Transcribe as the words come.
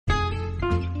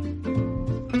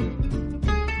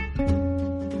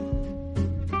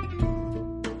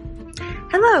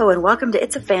Hello and welcome to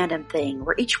It's a Fandom Thing,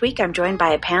 where each week I'm joined by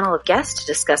a panel of guests to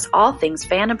discuss all things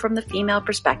fandom from the female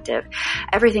perspective.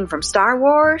 Everything from Star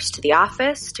Wars, to The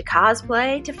Office, to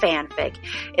cosplay, to fanfic.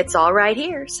 It's all right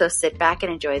here, so sit back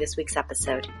and enjoy this week's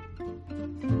episode.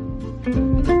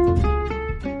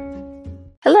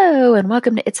 Hello and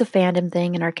welcome to It's a Fandom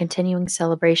Thing and our continuing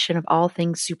celebration of all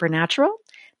things supernatural.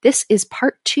 This is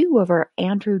part 2 of our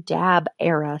Andrew Dabb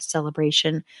era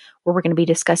celebration, where we're going to be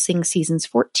discussing seasons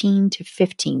 14 to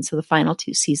 15, so the final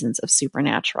 2 seasons of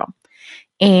Supernatural.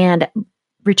 And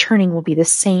returning will be the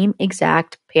same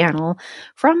exact panel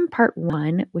from part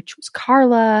 1, which was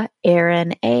Carla,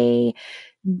 Aaron, A,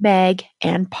 Meg,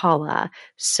 and Paula.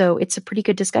 So it's a pretty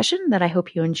good discussion that I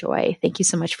hope you enjoy. Thank you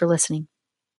so much for listening.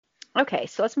 Okay,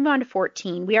 so let's move on to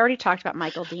 14. We already talked about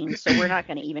Michael Dean, so we're not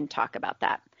going to even talk about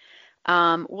that.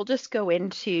 We'll just go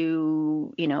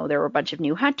into, there were a bunch of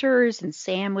new hunters and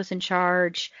Sam was in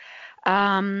charge.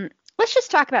 Let's just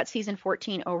talk about season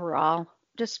 14 overall,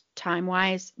 just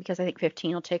time-wise, because I think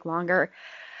 15 will take longer.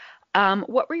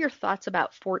 What were your thoughts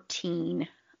about 14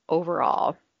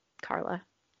 overall, Carla?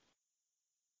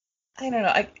 I don't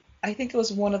know. I think it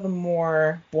was one of the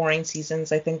more boring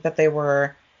seasons. I think that they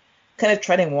were kind of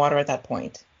treading water at that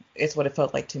point, is what it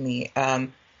felt like to me.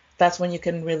 That's when you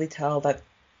can really tell that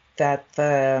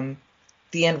the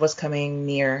end was coming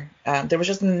near. There was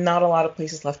just not a lot of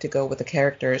places left to go with the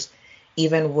characters,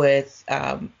 even with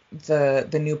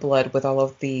the new blood, with all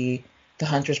of the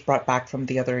hunters brought back from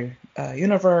the other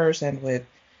universe, and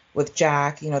with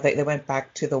Jack. They went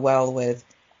back to the well with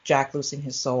Jack losing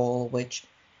his soul, which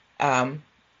I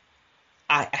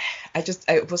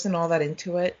wasn't all that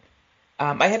into it.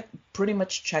 I had pretty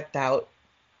much checked out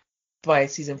by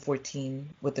season 14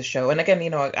 with the show. And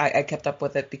again, I kept up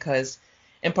with it because,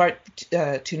 in part,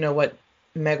 to know what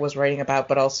Meg was writing about,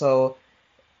 but also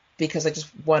because I just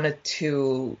wanted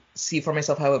to see for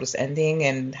myself how it was ending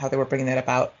and how they were bringing that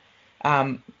about.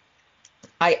 I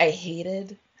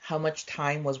hated how much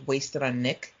time was wasted on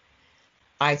Nick.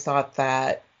 I thought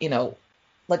that,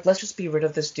 let's just be rid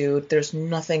of this dude. There's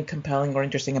nothing compelling or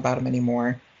interesting about him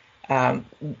anymore.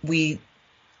 We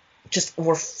just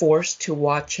were forced to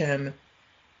watch him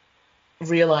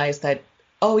realize that,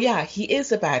 oh yeah, he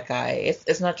is a bad guy.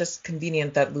 It's not just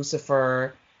convenient that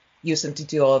Lucifer used him to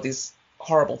do all of these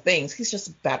horrible things. He's just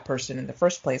a bad person in the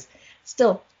first place.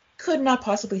 Still, could not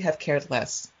possibly have cared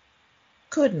less.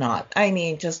 Could not. I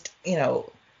mean, just,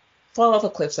 fall off a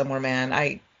cliff somewhere, man.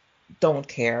 I don't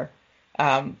care.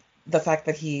 The fact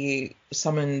that he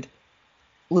summoned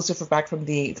Lucifer back from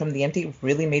the empty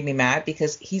really made me mad,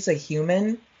 because he's a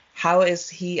human. How is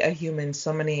he a human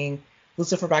summoning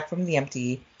Lucifer back from the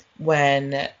empty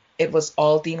when it was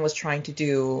all Dean was trying to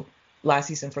do last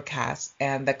season for Cass,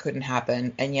 and that couldn't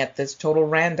happen? And yet this total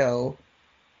rando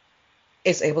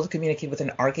is able to communicate with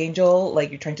an archangel.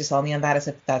 Like, you're trying to sell me on that as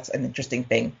if that's an interesting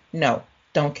thing. No,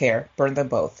 don't care. Burn them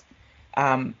both.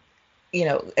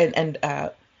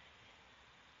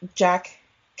 Jack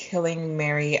killing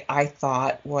Mary, I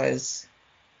thought was,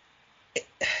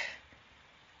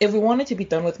 if we wanted to be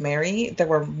done with Mary, there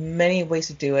were many ways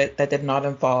to do it that did not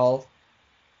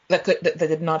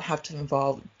did not have to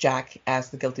involve Jack as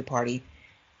the guilty party.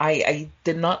 I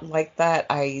did not like that.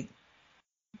 I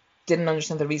didn't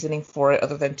understand the reasoning for it,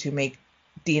 other than to make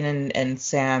Dean and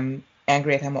Sam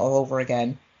angry at him all over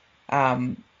again.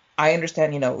 I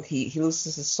understand, he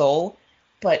loses his soul,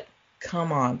 but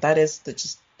come on, that is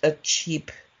just a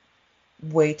cheap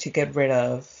way to get rid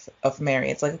of Mary.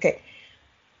 It's like, okay,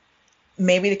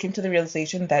 maybe they came to the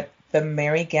realization that the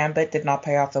Mary gambit did not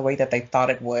pay off the way that they thought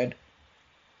it would,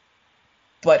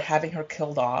 but having her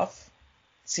killed off,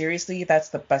 seriously, that's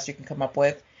the best you can come up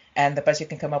with, and the best you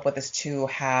can come up with is to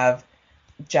have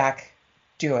Jack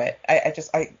do it.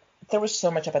 There was so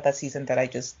much about that season that I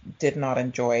just did not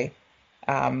enjoy.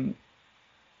 I'm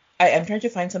trying to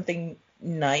find something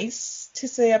nice to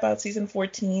say about season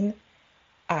 14.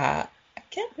 I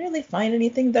can't really find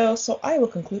anything, though, so I will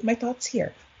conclude my thoughts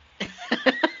here.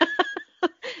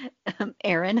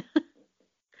 Aaron?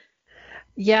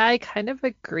 Yeah, I kind of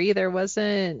agree. There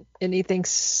wasn't anything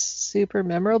super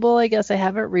memorable. I guess I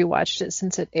haven't rewatched it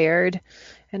since it aired,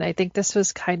 and I think this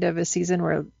was kind of a season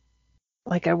where,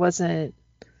 I wasn't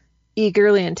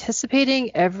eagerly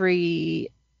anticipating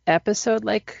every episode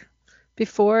like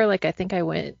before. I think I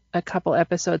went a couple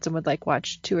episodes and would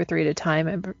watch 2 or 3 at a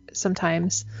time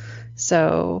sometimes.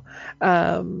 So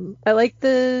I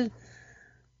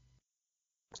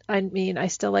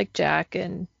still like Jack,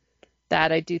 and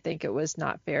that I do think it was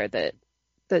not fair that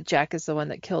Jack is the one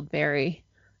that killed Mary.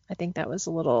 I think that was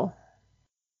a little,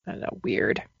 I don't know,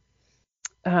 weird.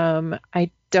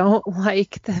 I don't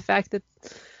like the fact that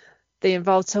they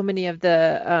involved so many of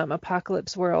the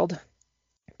Apocalypse World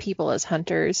people as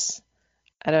hunters.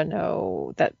 I don't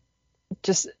know, that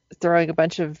just throwing a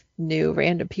bunch of new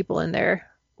random people in there,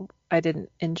 I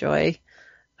didn't enjoy.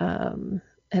 And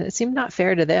it seemed not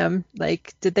fair to them.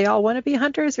 Like, did they all want to be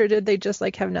hunters, or did they just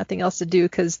like have nothing else to do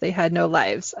because they had no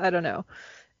lives? I don't know.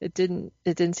 It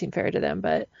didn't seem fair to them,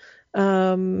 but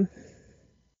um,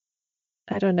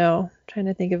 I don't know. I'm trying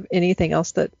to think of anything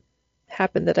else that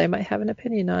happened that I might have an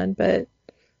opinion on, but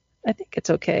I think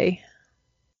it's okay.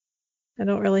 I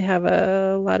don't really have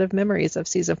a lot of memories of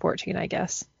season 14, I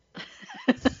guess.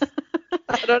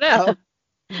 I don't know.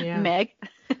 Yeah. Meg?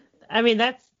 I mean,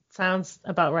 that sounds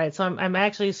about right. So I'm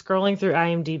actually scrolling through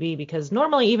IMDb because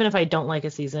normally, even if I don't like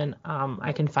a season,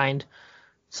 I can find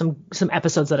some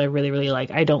episodes that I really, really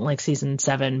like. I don't like season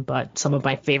 7, but some of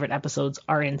my favorite episodes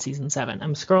are in season 7.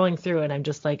 I'm scrolling through and I'm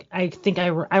just like, I think I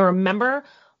remember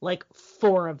like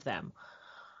 4 of them.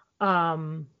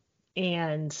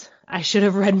 And I should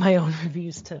have read my own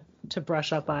reviews to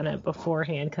brush up on it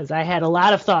beforehand because I had a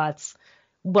lot of thoughts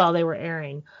while they were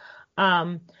airing.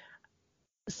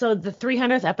 So the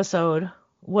 300th episode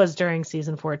was during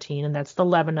season 14, and that's the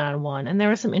Lebanon one. And there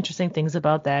were some interesting things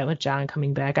about that with John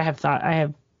coming back. I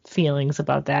have feelings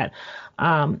about that.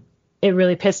 It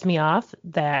really pissed me off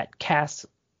that Cass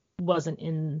wasn't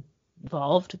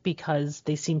involved because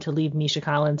they seem to leave Misha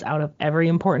Collins out of every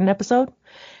important episode.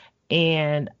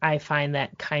 And I find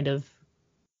that kind of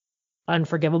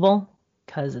unforgivable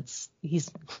because he's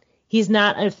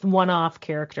not a one-off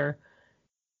character.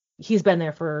 He's been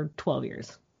there for 12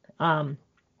 years.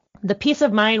 The Peace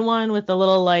of Mind one with the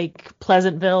little like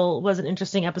Pleasantville was an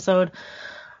interesting episode.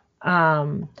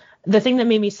 The thing that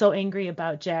made me so angry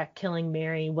about Jack killing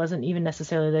Mary wasn't even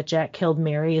necessarily that Jack killed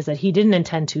Mary, is that he didn't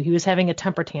intend to. He was having a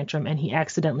temper tantrum and he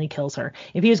accidentally kills her.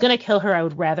 If he was going to kill her, I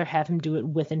would rather have him do it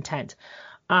with intent.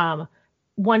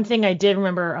 One thing I did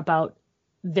remember about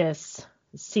this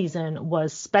season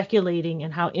was speculating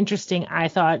and how interesting I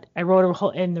thought. I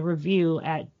wrote in the review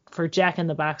for Jack in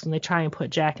the Box when they try and put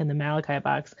Jack in the Malachi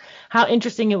box, how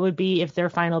interesting it would be if their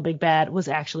final big bad was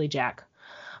actually Jack.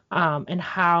 And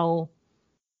how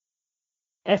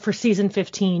for season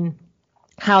 15,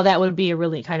 how that would be a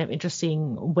really kind of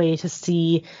interesting way to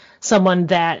see someone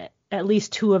that at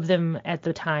least 2 of them at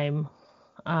the time,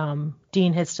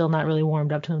 Dean had still not really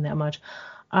warmed up to him that much,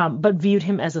 but viewed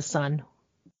him as a son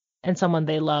and someone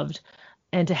they loved,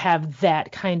 and to have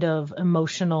that kind of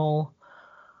emotional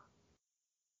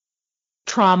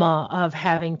trauma of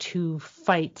having to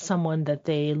fight someone that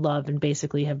they love and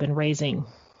basically have been raising.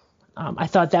 I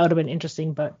thought that would have been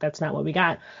interesting, but that's not what we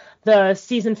got. The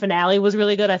season finale was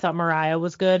really good. I thought Mariah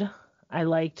was good. I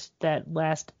liked that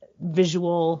last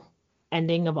visual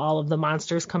ending of all of the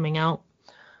monsters coming out,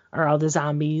 or all the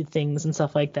zombie things and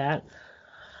stuff like that.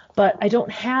 But I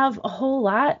don't have a whole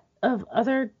lot of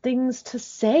other things to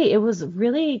say. It was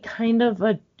really kind of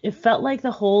it felt like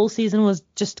the whole season was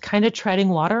just kind of treading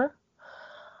water.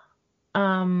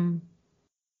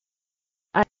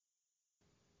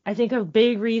 I think a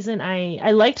big reason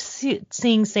I liked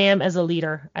seeing Sam as a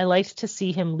leader. I liked to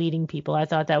see him leading people. I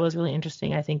thought that was really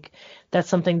interesting. I think that's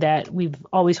something that we've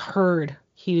always heard.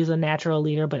 He was a natural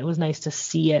leader, but it was nice to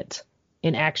see it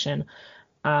in action.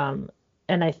 And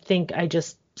I think I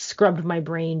just scrubbed my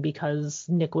brain because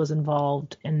Nick was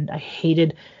involved, and I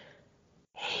hated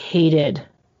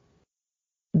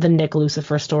the Nick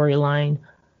Lucifer storyline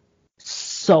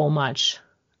so much.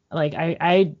 Like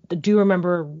I do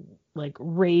remember like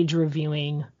rage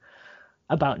reviewing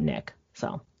about Nick.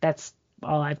 So that's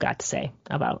all I've got to say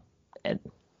about it.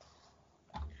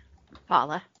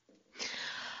 Paula?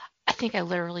 I think I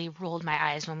literally rolled my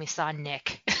eyes when we saw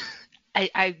Nick.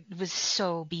 I was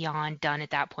so beyond done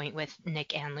at that point with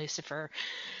Nick and Lucifer.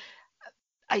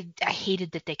 I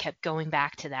hated that they kept going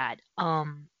back to that.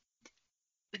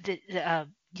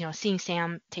 Seeing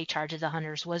Sam take charge of the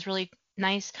hunters was really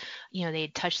nice. They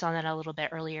had touched on that a little bit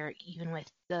earlier, even with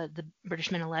the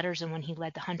British Men of Letters, and when he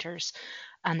led the hunters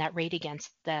on that raid against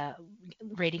them.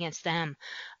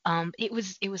 It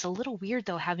was a little weird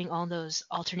though, having all those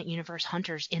alternate universe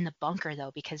hunters in the bunker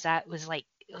though, because it was like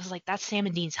that's Sam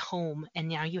and Dean's home, and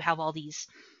now you have all these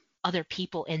other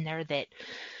people in there that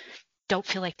don't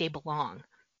feel like they belong.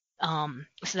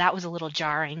 So that was a little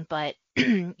jarring, but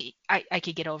I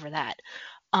could get over that.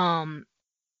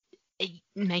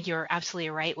 Meg, you're absolutely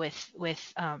right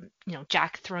with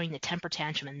Jack throwing the temper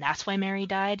tantrum, and that's why Mary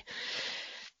died.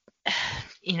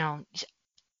 At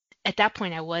that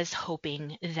point, I was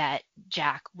hoping that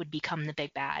Jack would become the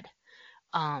big bad,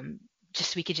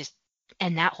 just so we could just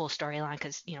end that whole storyline.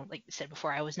 Because like I said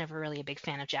before, I was never really a big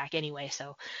fan of Jack anyway,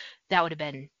 so that would have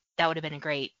been a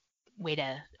great way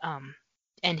to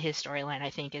end his storyline, I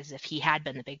think, is if he had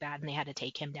been the big bad and they had to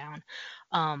take him down.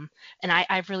 And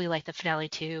I really like the finale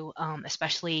too,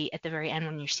 especially at the very end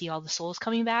when you see all the souls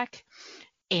coming back.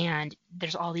 And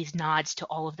there's all these nods to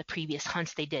all of the previous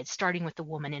hunts they did, starting with the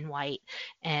woman in white.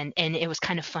 And it was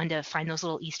kind of fun to find those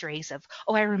little Easter eggs of,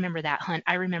 oh, I remember that hunt.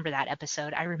 I remember that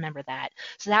episode. I remember that.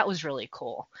 So that was really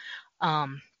cool.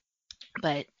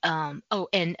 But oh,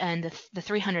 and the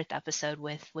 300th episode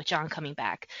with John coming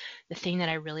back, the thing that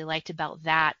I really liked about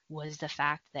that was the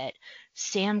fact that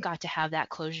Sam got to have that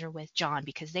closure with John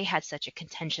because they had such a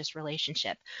contentious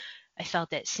relationship. I felt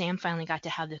that Sam finally got to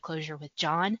have the closure with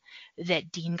John that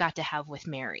Dean got to have with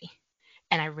Mary,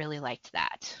 and I really liked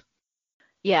that.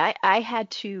 Yeah, I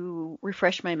had to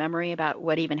refresh my memory about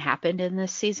what even happened in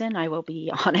this season. I will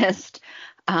be honest.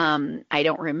 I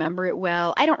don't remember it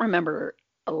well. I don't remember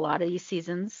a lot of these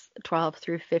seasons, 12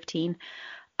 through 15.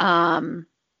 So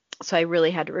I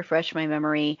really had to refresh my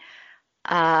memory.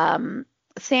 Sam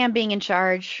being in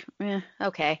charge,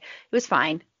 okay, it was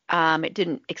fine. It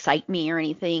didn't excite me or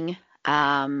anything.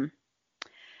 The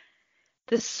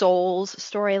Souls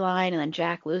storyline and then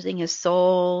Jack losing his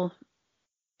soul,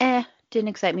 didn't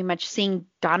excite me much. Seeing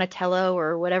Donatello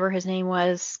or whatever his name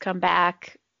was come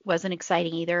back wasn't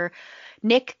exciting either.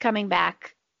 Nick coming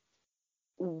back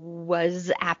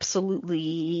was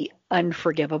absolutely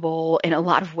unforgivable in a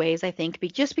lot of ways, I think,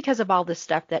 just because of all the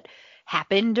stuff that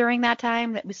happened during that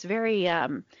time. That was very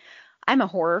I'm a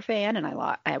horror fan and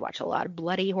I watch a lot of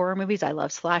bloody horror movies. I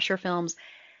love slasher films.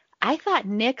 I thought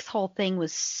Nick's whole thing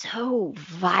was so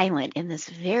violent in this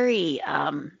very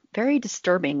very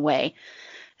disturbing way.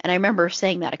 And I remember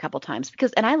saying that a couple times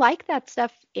and I like that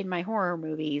stuff in my horror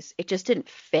movies. It just didn't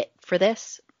fit for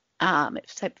this.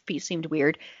 It seemed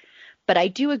weird. But I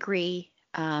do agree,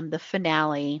 the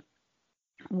finale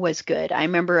was good. I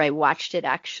remember I watched it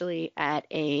actually I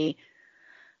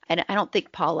don't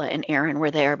think Paula and Aaron were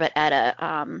there, but at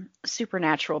a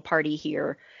supernatural party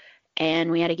here. And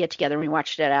we had to get together and we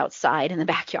watched it outside in the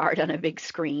backyard on a big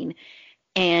screen.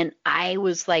 And I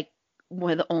was like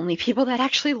one of the only people that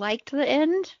actually liked the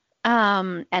end.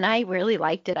 And I really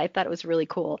liked it. I thought it was really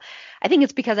cool. I think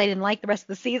it's because I didn't like the rest of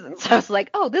the season. So I was like,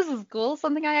 oh, this is cool.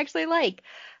 Something I actually like.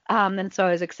 And so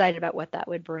I was excited about what that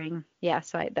would bring. Yeah,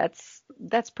 so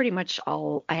that's pretty much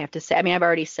all I have to say. I mean, I've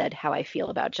already said how I feel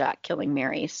about Jack killing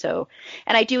Mary. So,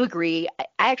 and I do agree. I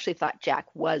actually thought Jack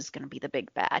was going to be the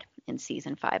big bad in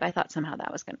season 5. I thought somehow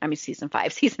that was season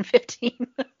 5, season 15.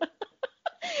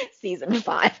 Season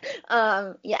 5.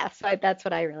 Yeah, so that's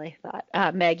what I really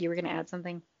thought. Meg, you were going to add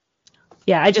something?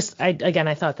 Yeah, I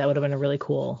thought that would have been a really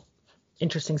cool,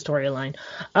 interesting storyline.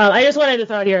 I just wanted to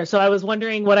throw it here. So I was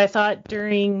wondering what I thought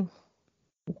during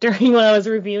when I was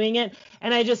reviewing it,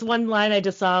 and one line I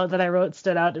just saw that I wrote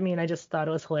stood out to me, and I just thought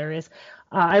it was hilarious.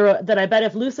 I wrote that I bet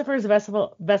if Lucifer's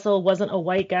vessel wasn't a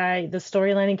white guy, the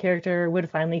storyline and character would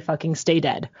finally fucking stay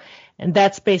dead. And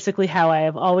that's basically how I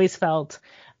have always felt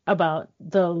about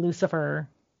the Lucifer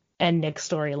and Nick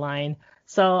storyline.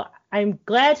 So I'm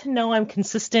glad to know I'm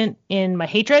consistent in my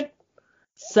hatred.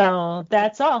 So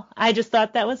that's all. I just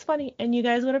thought that was funny, and you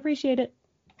guys would appreciate it.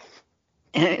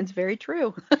 It's very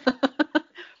true.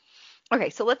 Okay,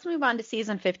 so let's move on to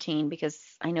season 15 because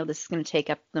I know this is going to take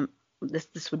up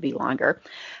this would be longer.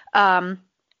 So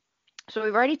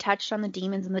we've already touched on the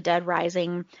demons and the dead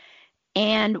rising,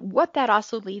 and what that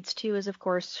also leads to is, of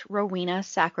course, Rowena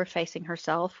sacrificing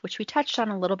herself, which we touched on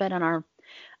a little bit on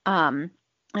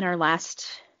our last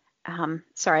on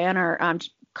our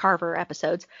Carver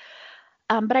episodes.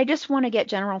 But I just want to get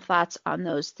general thoughts on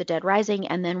the dead rising,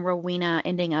 and then Rowena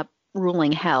ending up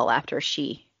ruling hell after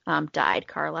she died.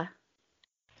 Carla?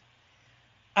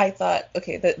 I thought,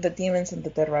 okay, the demons and the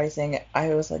dead rising,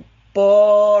 I was like,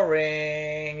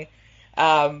 boring.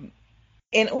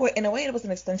 In a way, it was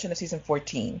an extension of season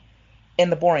 14, in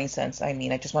the boring sense. I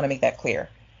mean, I just want to make that clear.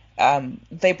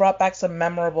 They brought back some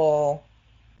memorable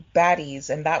baddies,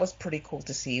 and that was pretty cool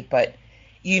to see, but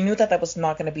you knew that was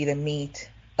not going to be the meat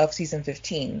of season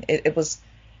 15. It was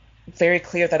very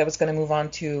clear that it was going to move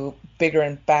on to bigger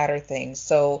and badder things.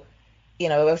 So,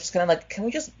 I was just kind of like, can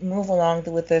we just move along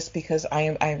with this, because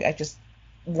I just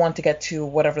want to get to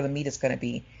whatever the meat is going to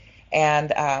be.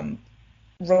 And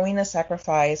Rowena's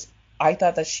sacrifice, I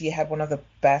thought that she had one of the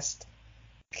best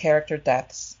character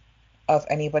deaths of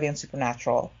anybody in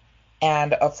Supernatural.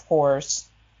 And of course,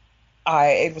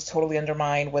 it was totally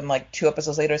undermined when, like, 2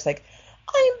 episodes later, it's like,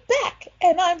 I'm back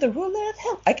and I'm the ruler of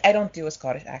hell. I don't do a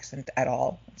Scottish accent at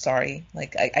all. Sorry.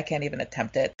 Like, I can't even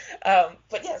attempt it.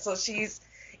 But yeah, so she's,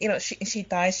 she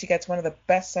dies. She gets one of the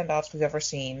best send-offs we've ever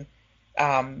seen.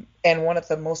 And one of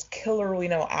the most killer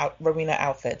Rowena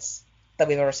outfits that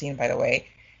we've ever seen, by the way.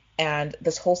 And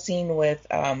this whole scene with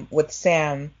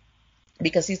Sam,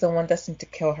 because he's the one destined to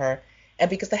kill her, and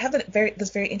because they have this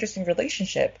very interesting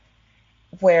relationship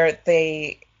where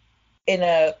they, in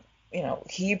a,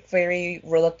 he very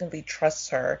reluctantly trusts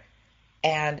her,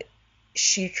 and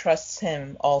she trusts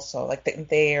him also. Like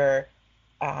they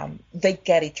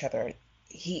get each other.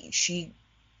 She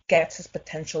gets his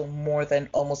potential more than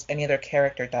almost any other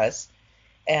character does.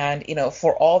 And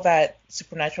for all that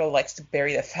Supernatural likes to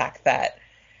bury the fact that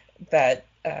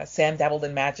Sam dabbled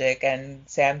in magic and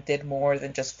Sam did more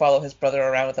than just follow his brother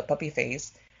around with a puppy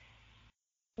face,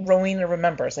 Rowena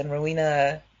remembers, and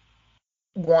Rowena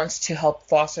wants to help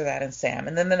foster that in Sam.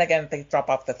 And then again, they drop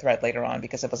off the thread later on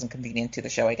because it wasn't convenient to the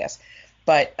show, I guess.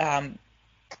 But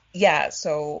yeah,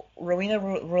 so Rowena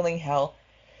ruling hell.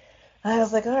 I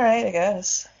was like, all right, I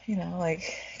guess,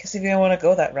 because if you don't want to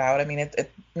go that route, I mean,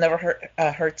 it never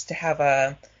hurts to have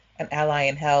an ally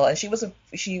in hell. And she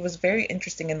was very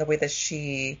interesting in the way that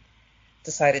she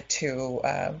decided to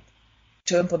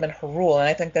implement her rule. And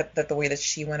I think that the way that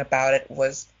she went about it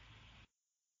was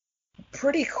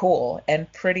pretty cool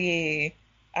and pretty.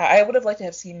 I would have liked to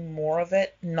have seen more of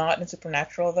it, not in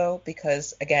Supernatural though,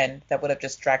 because again, that would have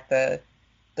just dragged the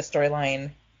storyline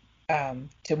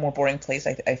to a more boring place.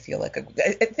 I feel like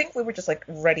I think we were just like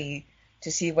ready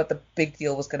to see what the big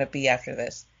deal was going to be after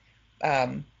this.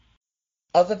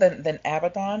 Other than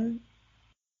Abaddon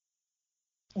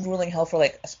ruling hell for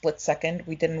like a split second,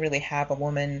 we didn't really have a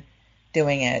woman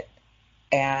doing it,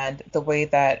 and the way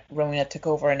that Rowena took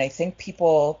over, and I think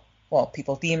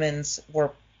demons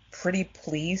were pretty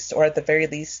pleased, or at the very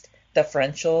least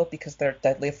deferential, because they're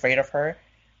deadly afraid of her,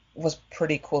 was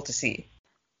pretty cool to see.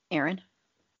 Aaron?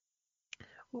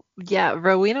 Yeah,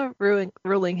 Rowena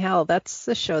ruling hell. That's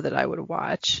the show that I would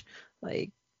watch.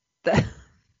 Like that,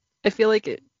 I feel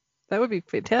like that would be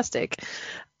fantastic.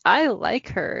 I like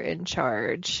her in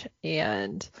charge,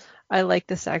 and I like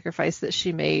the sacrifice that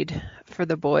she made for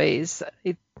the boys.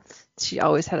 She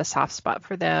always had a soft spot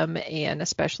for them, and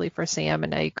especially for Sam.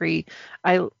 And I agree.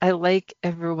 I like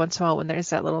every once in a while when there's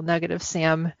that little nugget of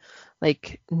Sam,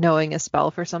 like knowing a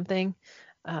spell for something.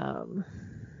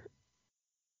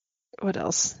 What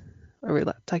else are we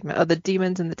talking about? Oh, the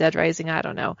demons and the dead rising. I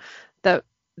don't know. The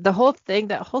whole thing,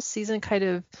 that whole season, kind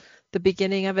of the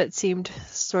beginning of it seemed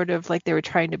sort of like they were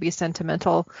trying to be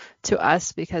sentimental to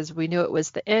us because we knew it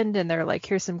was the end, and they're like,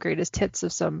 here's some greatest hits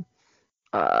of some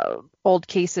old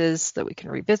cases that we can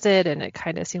revisit, and it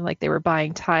kind of seemed like they were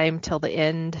buying time till the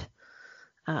end.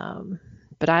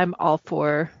 But I'm all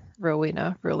for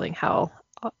Rowena ruling hell.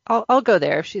 I'll go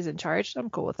there if she's in charge. I'm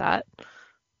cool with that.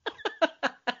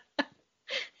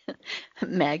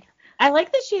 Meg? I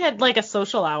like that she had like a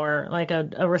social hour, like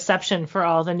a reception for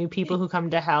all the new people who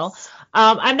come to hell.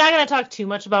 I'm not going to talk too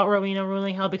much about Rowena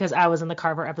ruling hell because I was in the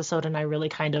Carver episode and I really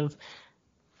kind of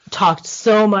talked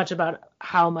so much about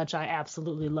how much I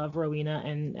absolutely love Rowena,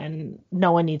 and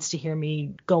no one needs to hear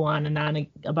me go on and on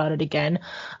about it again.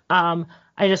 I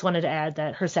just wanted to add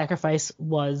that her sacrifice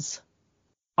was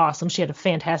awesome. She had a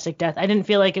fantastic death. I didn't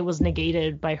feel like it was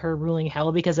negated by her ruling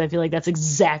hell because I feel like that's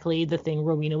exactly the thing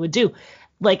Rowena would do.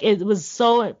 Like, it was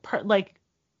so, like,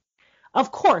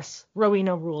 of course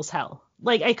Rowena rules hell.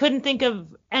 Like, I couldn't think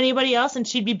of anybody else, and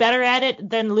she'd be better at it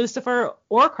than Lucifer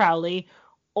or Crowley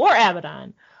or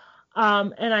Abaddon.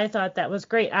 And I thought that was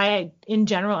great. In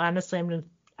general, honestly,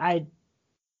 I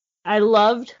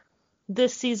loved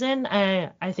this season.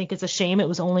 I think it's a shame it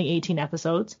was only 18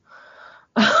 episodes.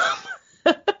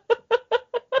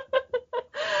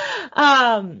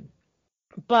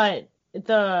 But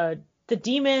the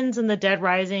demons and the dead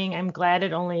rising, I'm glad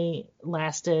it only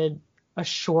lasted a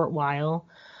short while.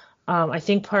 I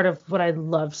think part of what I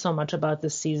loved so much about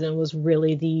this season was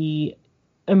really the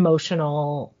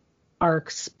emotional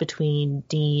arcs between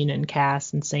Dean and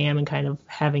Cass and Sam, and kind of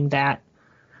having that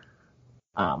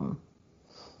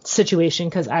situation,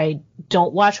 because I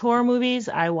don't watch horror movies.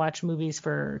 I watch movies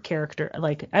for character.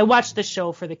 Like, I watch the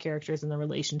show for the characters and the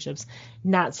relationships,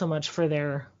 not so much for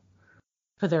the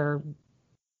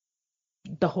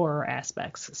horror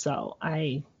aspects. So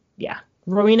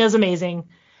Rowena's amazing.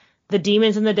 The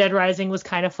demons and the dead rising was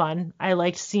kind of fun. I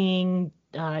liked seeing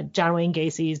John Wayne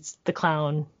Gacy's the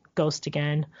clown ghost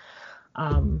again.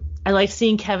 I liked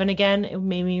seeing Kevin again. It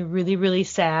made me really, really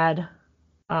sad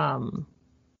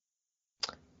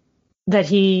that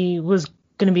he was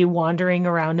going to be wandering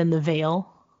around in the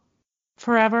Vale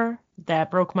forever. That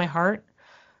broke my heart.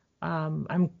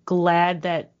 I'm glad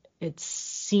that it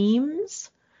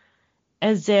seems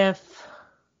as if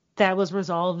that was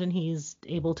resolved and he's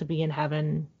able to be in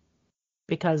heaven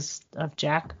because of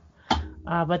Jack.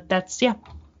 But that's, yeah.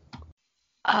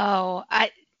 Oh,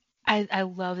 I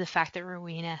love the fact that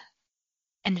Rowena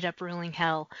ended up ruling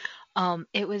hell.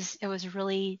 It was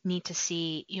really neat to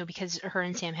see, because her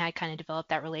and Sam had kind of developed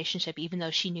that relationship, even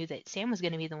though she knew that Sam was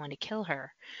going to be the one to kill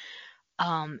her.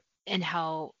 And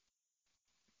how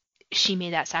she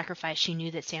made that sacrifice. She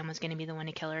knew that Sam was going to be the one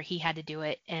to kill her. He had to do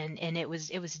it, and it was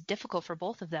difficult for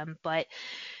both of them, but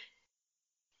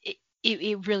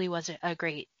it really was a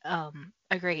great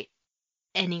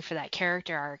ending for that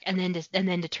character arc, and then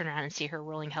to turn around and see her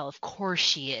ruling hell. Of course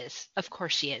she is. Of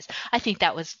course she is. I think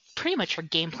that was pretty much her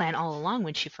game plan all along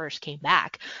when she first came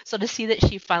back. So to see that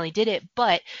she finally did it,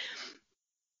 but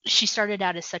she started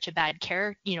out as such a bad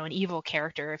character, an evil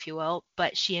character, if you will,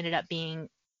 but she ended up being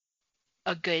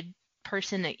a good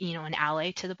person, an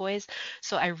ally to the boys.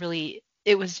 So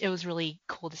it was really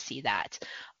cool to see that.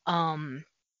 Um,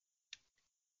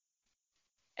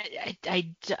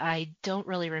 I don't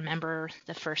really remember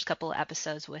the first couple of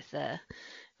episodes with the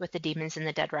demons and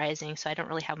the Dead Rising, so I don't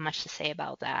really have much to say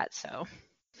about that. So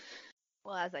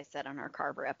Well, as I said on our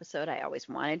Carver episode, I always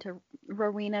wanted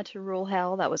Rowena to rule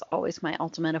hell. That was always my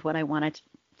ultimate of what I wanted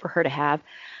for her to have.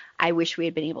 I wish we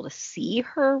had been able to see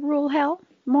her rule hell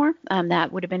more.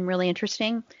 That would have been really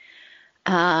interesting.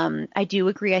 I do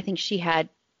agree. I think she had,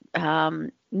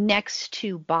 next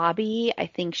to Bobby, I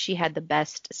think she had the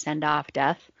best send off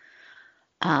death.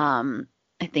 I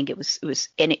think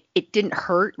and it didn't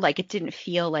hurt, like it didn't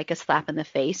feel like a slap in the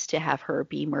face to have her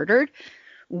be murdered,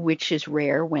 which is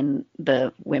rare when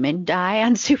the women die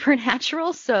on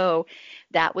Supernatural. So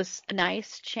that was a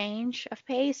nice change of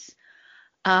pace.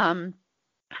 Um,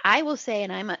 I will say,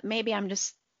 and maybe I'm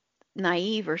just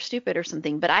naive or stupid or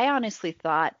something, but I honestly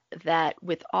thought that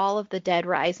with all of the dead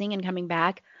rising and coming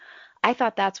back, I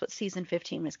thought that's what season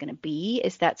 15 was going to be,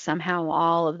 is that somehow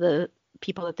all of the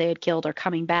people that they had killed are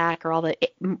coming back, or all the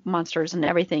monsters and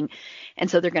everything. And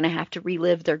so they're going to have to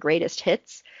relive their greatest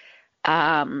hits.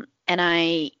 And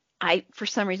for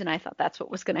some reason, I thought that's what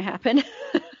was going to happen.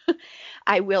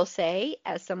 I will say,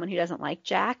 as someone who doesn't like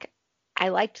Jack, I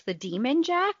liked the demon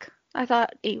Jack. I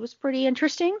thought he was pretty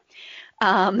interesting.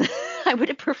 Um, I would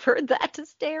have preferred that to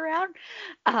stay around.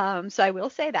 So I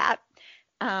will say that,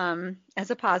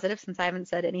 as a positive, since I haven't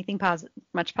said anything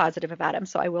much positive about him.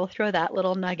 So I will throw that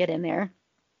little nugget in there.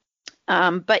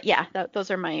 But yeah,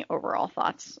 those are my overall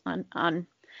thoughts on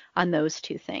those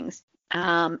two things.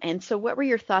 And so, what were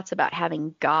your thoughts about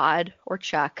having God or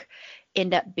Chuck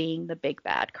end up being the big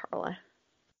bad, Carla?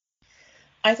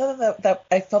 I thought that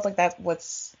I felt like that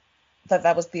was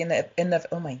the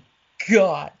oh my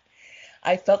God.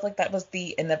 I felt like that was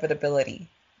the inevitability,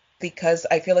 because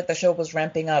I feel like the show was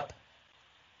ramping up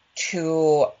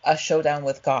to a showdown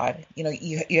with God.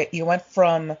 You went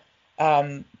from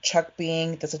Chuck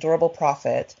being this adorable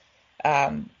prophet,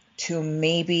 to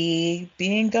maybe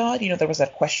being God. There was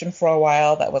that question for a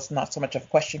while that was not so much of a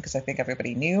question because I think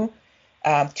everybody knew,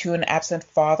 to an absent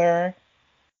father,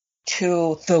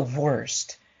 to the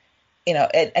worst.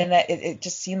 It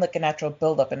just seemed like a natural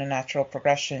buildup and a natural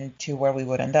progression to where we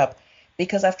would end up.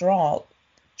 Because after all,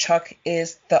 Chuck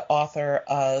is the author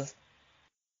of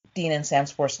Dean and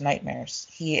Sam's worst nightmares.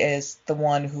 He is the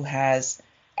one who has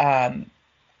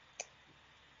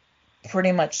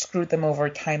pretty much screwed them over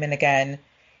time and again.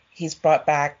 He's brought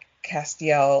back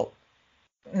Castiel,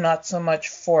 not so much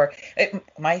for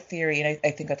my theory, and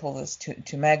I think I told this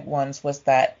to Meg once, was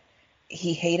that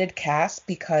he hated Cass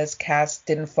because Cass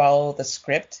didn't follow the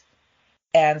script,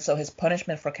 and so his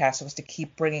punishment for Cass was to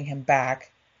keep bringing him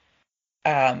back,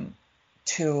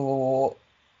 to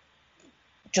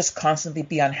just constantly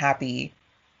be unhappy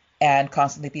and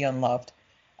constantly be unloved.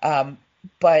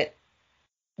 But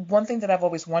one thing that I've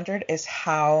always wondered is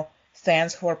how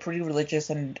fans who are pretty religious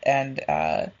and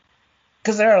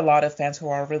because there are a lot of fans who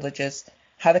are religious,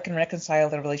 how they can reconcile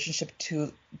their relationship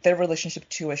to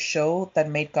a show that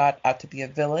made God out to be a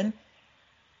villain.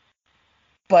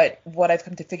 But what I've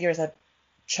come to figure is that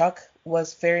Chuck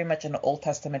was very much an Old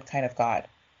Testament kind of God,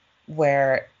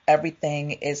 where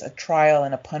everything is a trial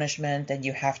and a punishment, and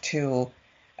you have to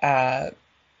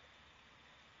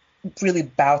really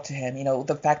bow to him.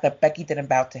 The fact that Becky didn't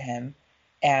bow to him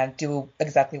and do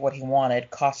exactly what he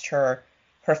wanted cost her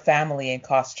family and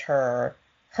cost her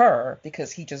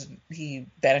because he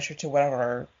banished her to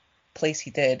whatever place he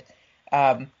did.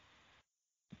 The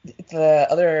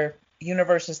other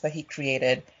universes that he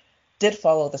created did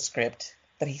follow the script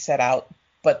that he set out,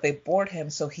 but they bored him,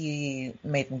 so he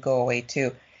made them go away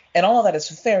too. And all of that is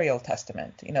very Old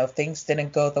Testament. If things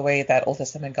didn't go the way that Old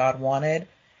Testament God wanted,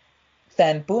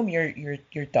 then boom,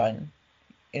 you're done.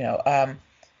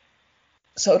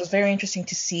 So it was very interesting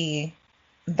to see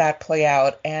that play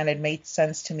out, and it made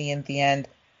sense to me in the end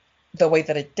the way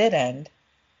that it did end,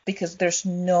 because there's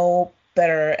no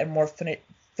better and more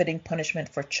fitting punishment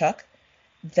for Chuck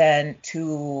than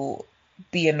to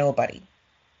be a nobody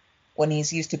when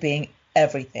he's used to being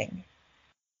everything.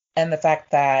 And the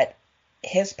fact that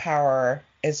his power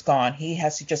is gone, he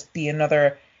has to just be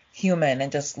another human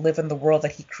and just live in the world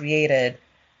that he created,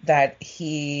 that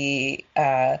he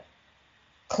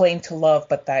claimed to love,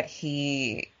 but that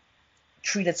he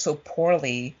treated so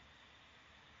poorly.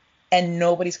 And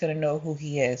nobody's going to know who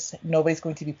he is. Nobody's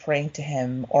going to be praying to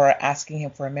him or asking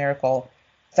him for a miracle.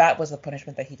 That was the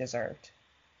punishment that he deserved.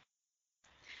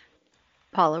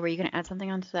 Paula, were you going to add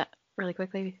something onto that really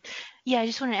quickly? Yeah, I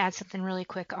just want to add something really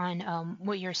quick on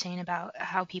what you're saying about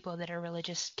how people that are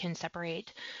religious can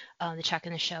separate the Chuck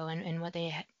and the show and what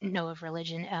they know of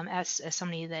religion. As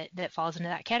somebody that falls into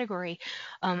that category,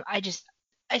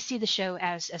 I see the show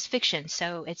as fiction,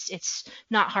 so it's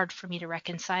not hard for me to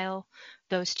reconcile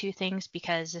those two things,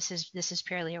 because this is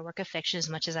purely a work of fiction as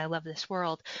much as I love this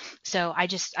world. So I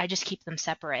just keep them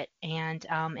separate, and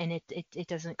it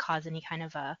doesn't cause any kind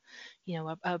of a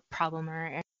problem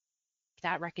or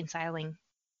that, reconciling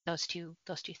those two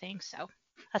things. So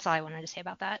that's all I wanted to say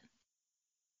about that.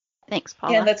 Thanks,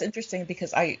 Paula. Yeah, and that's interesting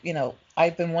because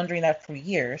I've been wondering that for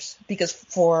years, because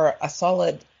for a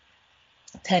solid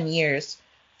 10 years,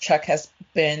 Chuck has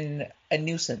been a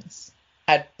nuisance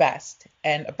at best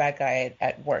and a bad guy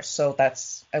at worst. So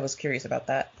I was curious about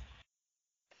that.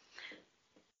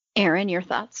 Aaron, your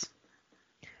thoughts?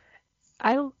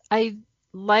 I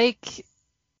like,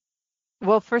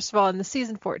 well, first of all, in the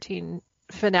season 14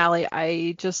 finale,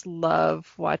 I just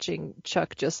love watching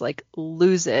Chuck just like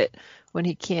lose it when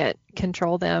he can't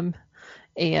control them,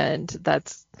 and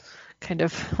that's kind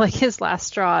of like his last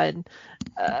straw. And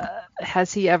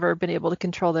has he ever been able to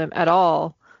control them at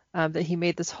all? That he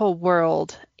made this whole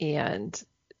world and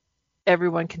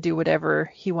everyone can do whatever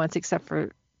he wants except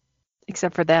for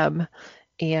them.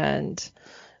 And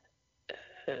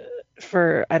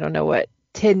for I don't know what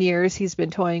 10 years he's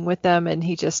been toying with them, and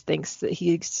he just thinks that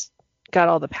he's got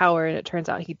all the power, and it turns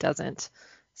out he doesn't.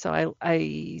 So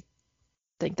I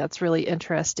think that's really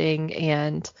interesting,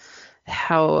 and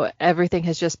how everything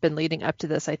has just been leading up to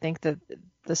this. I think that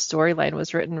the storyline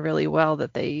was written really well,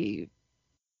 that they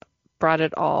brought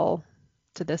it all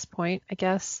to this point, I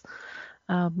guess.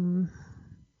 I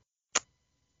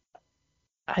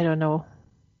don't know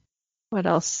what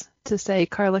else to say.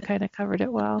 Carla kind of covered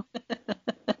it well.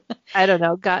 I don't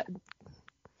know.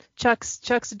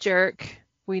 Chuck's a jerk.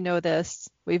 We know this.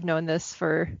 We've known this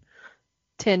for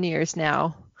 10 years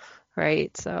now,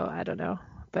 right? So I don't know,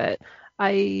 but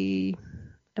I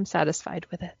am satisfied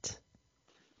with it.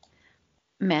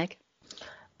 Meg?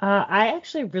 I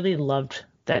actually really loved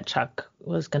that Chuck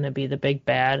was going to be the big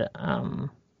bad.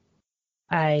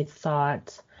 I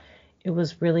thought it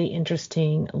was really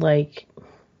interesting, like,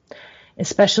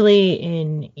 especially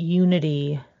in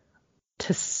Unity,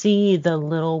 to see the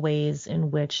little ways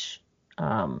in which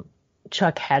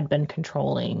Chuck had been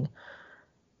controlling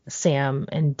Sam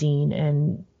and Dean,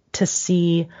 and to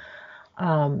see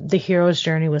the hero's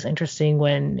journey was interesting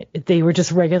when they were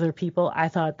just regular people. I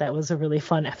thought that was a really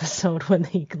fun episode when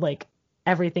they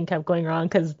everything kept going wrong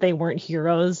because they weren't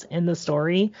heroes in the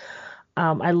story.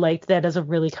 I liked that as a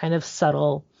really kind of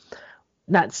subtle,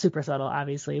 not super subtle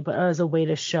obviously, but as a way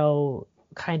to show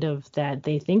kind of that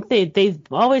they think they've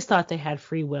always thought they had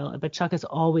free will, but Chuck has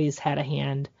always had a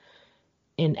hand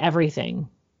in everything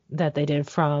that they did,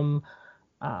 from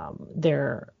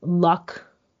their luck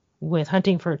with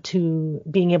hunting to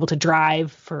being able to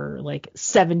drive for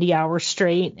 70 hours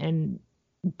straight, and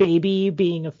Baby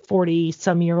being a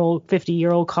 40-some-year-old,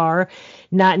 50-year-old car,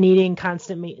 not needing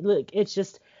constant it's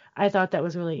just, I thought that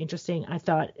was really interesting. I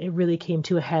thought it really came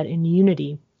to a head in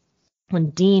Unity when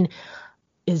Dean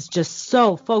is just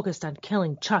so focused on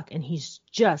killing Chuck, and he's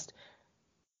just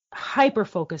hyper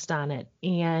focused on it,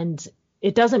 and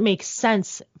it doesn't make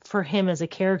sense for him as a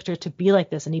character to be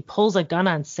like this, and he pulls a gun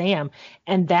on Sam,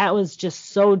 and that was just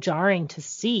so jarring to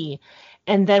see.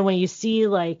 And then when you see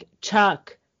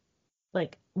Chuck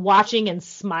watching and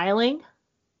smiling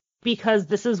because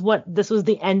this was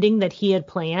the ending that he had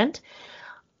planned,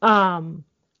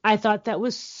 I thought that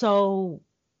was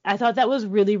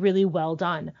really, really well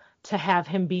done, to have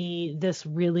him be this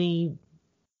really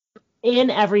in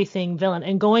everything villain,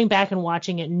 and going back and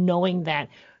watching it, knowing that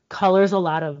colors a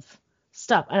lot of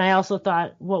stuff. And I also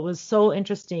thought what was so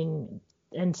interesting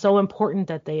and so important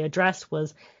that they addressed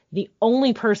was the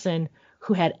only person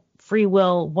who had free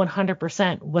will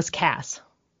 100% was Cass.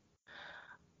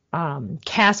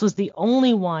 Cass was the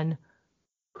only one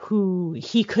who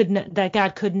that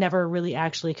God could never really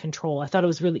actually control. I thought it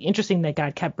was really interesting that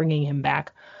God kept bringing him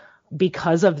back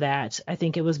because of that. I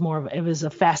think it was a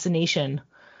fascination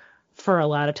for a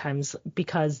lot of times,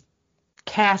 because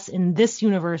Cass in this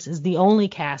universe is the only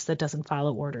Cass that doesn't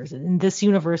follow orders. In this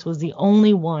universe was the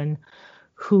only one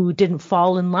who didn't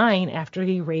fall in line after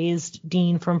he raised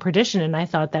Dean from perdition. And I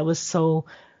thought that was so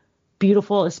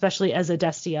beautiful, especially as a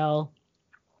Destiel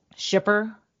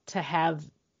shipper, to have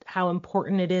how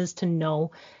important it is to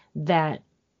know that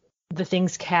the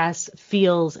things Cass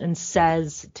feels and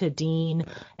says to Dean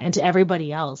and to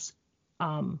everybody else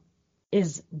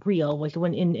is real. Like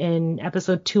when in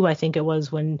episode 2, I think it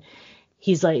was, when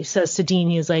he's like, says to Dean,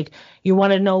 he's like, you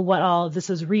want to know what all of this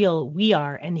is real? We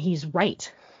are. And he's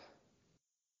right.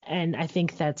 And I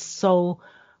think that's so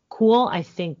cool. I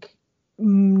think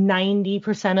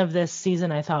 90% of this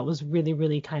season I thought was really,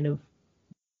 really kind of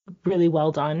really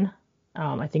well done.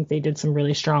 I think they did some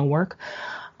really strong work.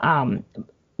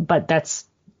 But that's,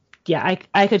 yeah,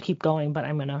 I could keep going, but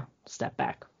I'm going to step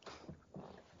back.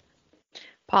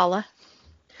 Paula?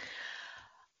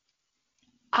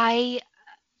 I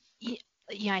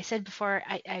said before,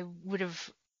 I would have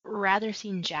rather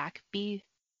seen Jack be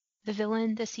the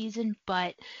villain this season,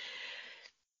 but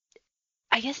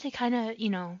I guess they kind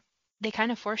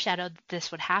of foreshadowed this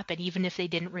would happen, even if they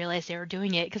didn't realize they were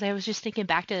doing it. Because I was just thinking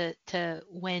back to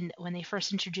when they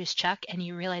first introduced Chuck, and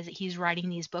you realize that he's writing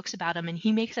these books about him, and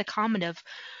he makes a comment of,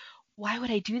 why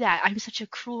would I do that? I'm such a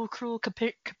cruel,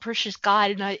 capricious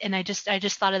God. And I just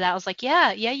thought of that. I was like,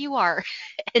 yeah, you are.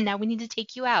 And now we need to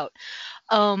take you out.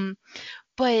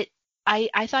 But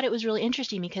I thought it was really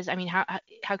interesting, because I mean,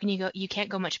 how can you go? You can't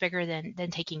go much bigger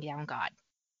than taking down God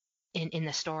in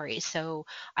the story. So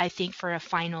I think for a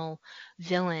final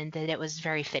villain that it was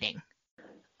very fitting.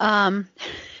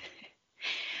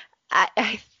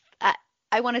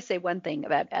 I want to say one thing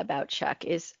about Chuck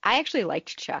is I actually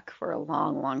liked Chuck for a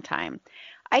long, long time.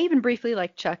 I even briefly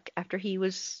liked Chuck after he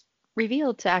was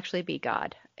revealed to actually be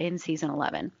God in season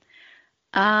 11.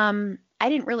 I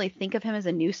didn't really think of him as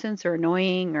a nuisance or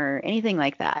annoying or anything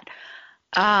like that.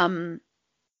 I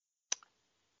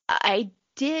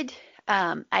did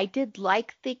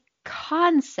like the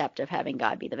concept of having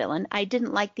God be the villain. I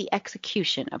didn't like the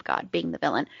execution of God being the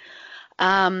villain.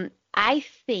 I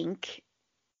think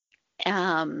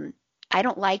I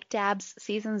don't like Dabb's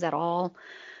seasons at all,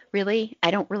 really.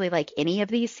 I don't really like any of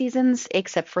these seasons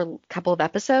except for a couple of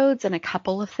episodes and a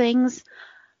couple of things.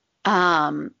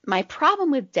 My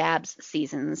problem with Dabb's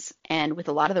seasons, and with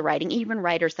a lot of the writing, even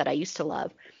writers that I used to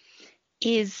love,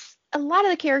 is a lot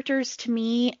of the characters to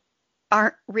me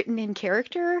aren't written in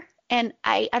character. And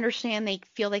I understand they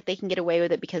feel like they can get away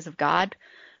with it because of God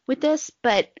with this,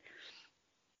 but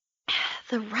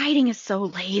the writing is so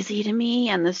lazy to me,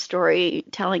 and the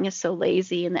storytelling is so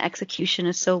lazy, and the execution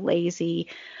is so lazy,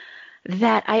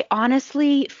 that I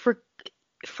honestly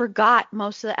forgot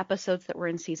most of the episodes that were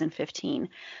in season 15.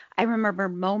 I remember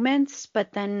moments,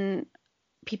 but then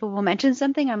people will mention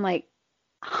something. I'm like,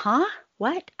 huh?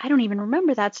 What? I don't even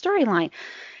remember that storyline.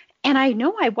 And I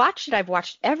know I watched it. I've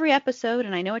watched every episode,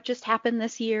 and I know it just happened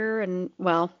this year. And,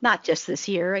 well, not just this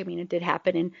year. I mean, it did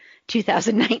happen in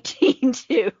 2019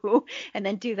 too. And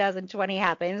then 2020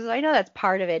 happened. So I know that's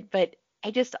part of it, but I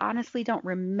just honestly don't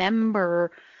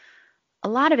remember a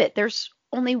lot of it. There's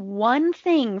only one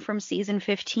thing from season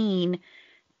 15.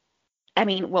 I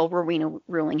mean, well, Rowena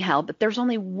ruling hell, but there's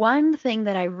only one thing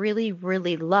that I really,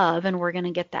 really love, and we're going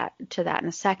to get to that in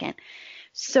a second.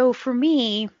 So for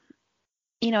me,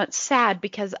 it's sad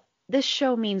because this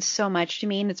show means so much to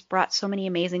me, and it's brought so many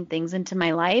amazing things into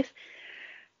my life.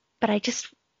 But I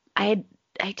just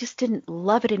didn't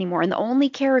love it anymore. And the only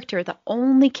character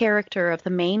of the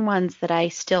main ones that I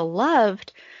still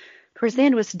loved towards the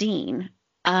end was Dean.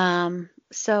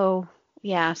 So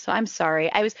I'm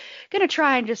sorry. I was gonna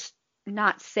try and just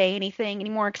not say anything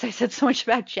anymore because I said so much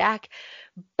about Jack,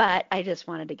 but I just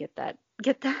wanted to get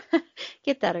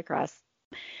that across.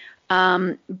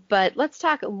 But let's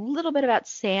talk a little bit about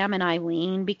Sam and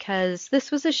Eileen, because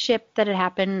this was a ship that had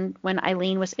happened when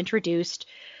Eileen was introduced,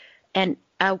 and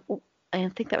I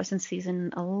think that was in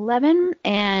season 11,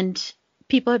 and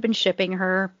people had been shipping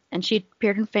her, and she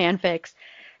appeared in fanfics,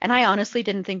 and I honestly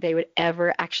didn't think they would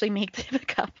ever actually make them a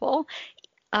couple.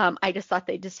 I just thought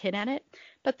they'd just hit at it,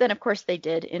 but then of course they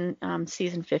did in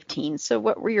season 15. So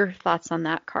what were your thoughts on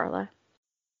that, Carla?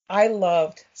 I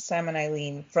loved Sam and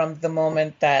Eileen from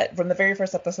the very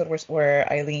first episode where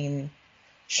Eileen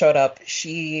showed up.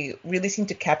 She really seemed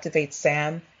to captivate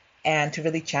Sam and to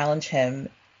really challenge him.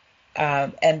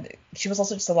 And she was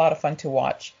also just a lot of fun to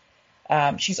watch.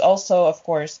 She's also, of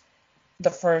course,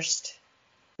 the first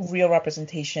real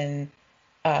representation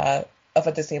of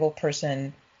a disabled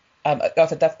person,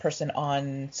 of a deaf person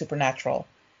on Supernatural.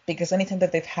 because anytime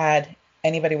that they've had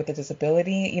anybody with a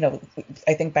disability,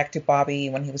 I think back to Bobby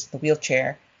when he was in the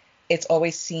wheelchair, it's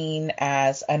always seen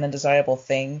as an undesirable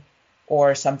thing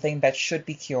or something that should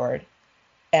be cured.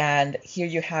 And here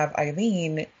you have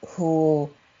Eileen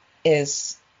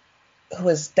is who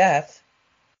is deaf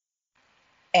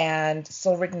and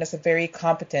still written as a very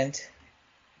competent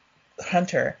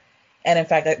hunter. And in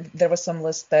fact, there was some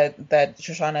list that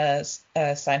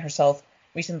Shoshana Stein herself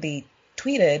recently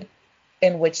tweeted,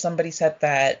 in which somebody said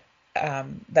that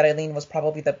Eileen was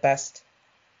probably the best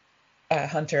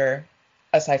hunter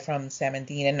aside from Sam and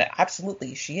Dean, and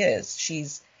absolutely she is.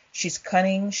 She's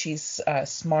cunning, she's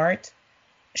smart,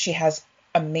 she has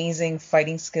amazing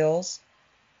fighting skills,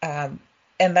 and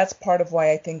that's part of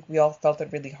why I think we all felt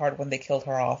it really hard when they killed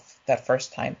her off that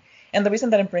first time. And the reason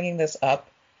that I'm bringing this up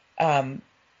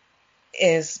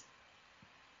is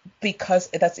because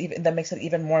that makes it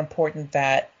even more important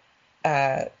that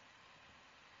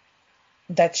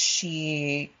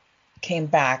she came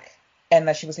back and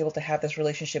that she was able to have this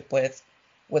relationship with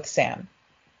Sam.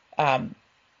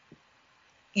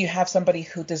 You have somebody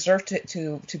who deserved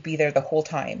to be there the whole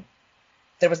time.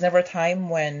 There was never a time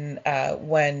when I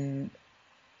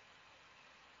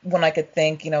could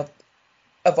think, of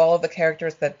all of the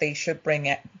characters that they should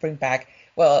bring back.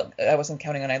 Well, I wasn't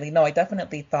counting on Eileen. No, I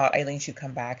definitely thought Eileen should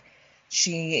come back.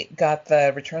 She got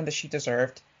the return that she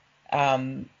deserved.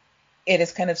 It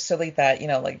is kind of silly that,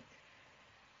 like,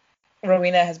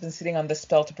 Rowena has been sitting on this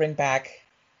spell to bring back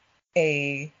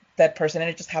that person, and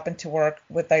it just happened to work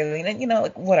with Eileen, and,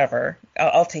 like, whatever.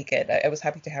 I'll take it. I was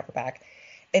happy to have her back,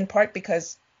 in part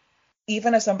because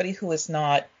even as somebody who is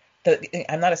not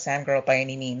I'm not a Sam girl by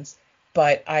any means,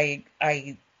 but I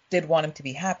did want him to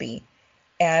be happy,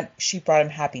 and she brought him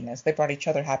happiness. They brought each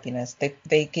other happiness.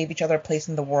 They gave each other a place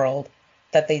in the world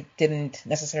that they didn't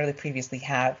necessarily previously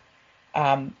have.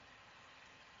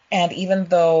 And even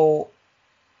though,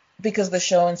 because the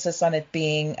show insists on it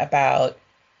being about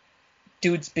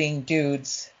dudes being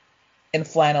dudes in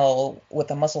flannel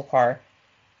with a muscle car,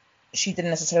 she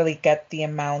didn't necessarily get the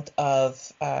amount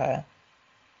of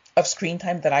screen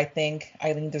time that I think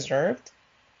Eileen deserved.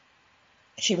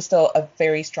 She was still a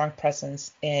very strong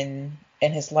presence in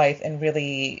his life and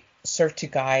really served to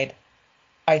guide,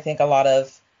 I think, a lot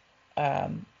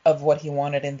of what he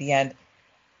wanted in the end,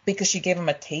 because she gave him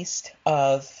a taste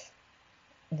of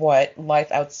what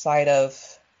life outside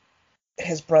of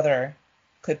his brother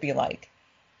could be like.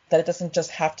 That it doesn't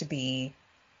just have to be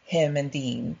him and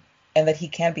Dean, and that he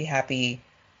can be happy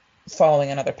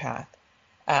following another path.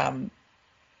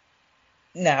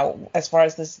 Now, as far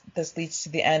as this leads to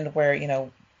the end where,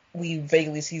 we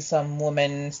vaguely see some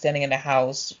woman standing in a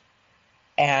house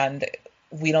and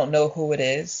we don't know who it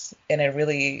is, and it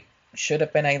really should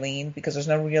have been Eileen because there's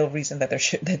no real reason that it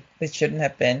shouldn't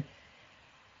have been.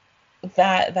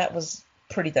 That was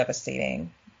pretty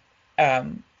devastating. As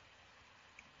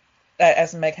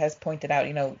Meg has pointed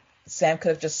out, Sam could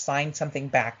have just signed something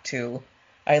back to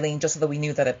Eileen just so that we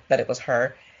knew that it was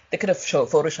her. They could have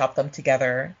photoshopped them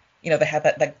together. They had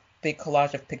that big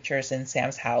collage of pictures in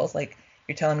Sam's house. Like,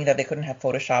 you're telling me that they couldn't have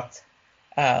photoshopped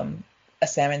a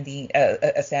Sam and Dean,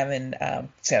 Sam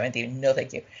and Dean, no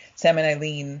thank you, Sam and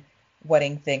Eileen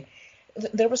wedding thing.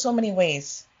 There were so many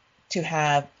ways to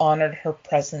have honored her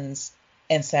presence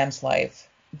in Sam's life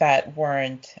that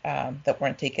weren't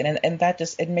taken, and that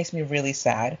just, it makes me really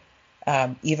sad.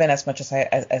 Even as much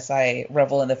as I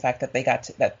revel in the fact that they got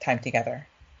that time together.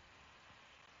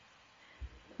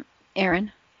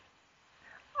 Erin?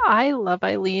 I love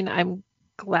Eileen. I'm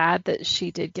glad that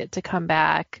she did get to come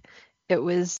back. It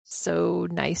was so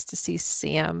nice to see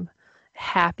Sam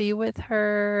happy with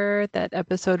her. That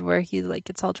episode where he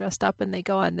gets all dressed up and they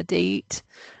go on the date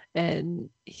and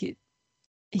he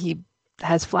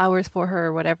has flowers for her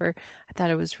or whatever. I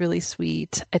thought it was really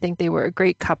sweet. I think they were a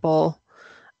great couple.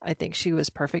 I think she was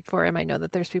perfect for him. I know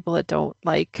that there's people that don't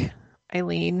like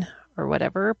Eileen or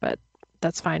whatever, but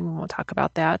that's fine. We won't talk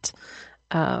about that.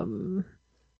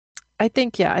 I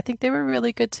think they were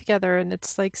really good together, and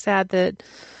it's sad that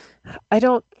I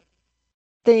don't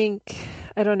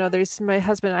know, there's my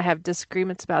husband and I have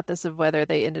disagreements about this of whether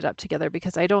they ended up together,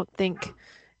 because I don't think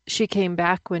she came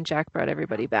back when Jack brought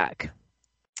everybody back.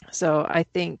 So I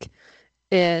think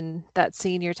in that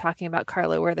scene you're talking about,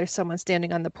 Carla, where there's someone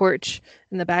standing on the porch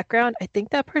in the background, I think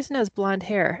that person has blonde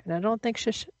hair, and I don't think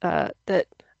that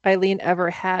Eileen ever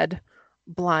had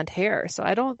blonde hair. So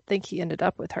I don't think he ended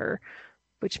up with her,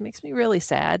 which makes me really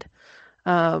sad.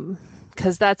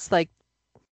 Because that's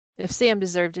if Sam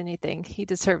deserved anything, he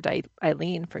deserved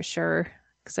Eileen for sure,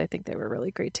 because I think they were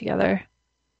really great together.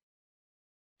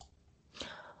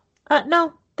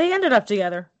 No, They ended up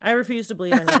together. I refuse to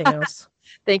believe anything else.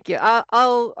 Thank you.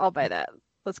 I'll buy that.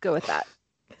 Let's go with that.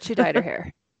 She dyed her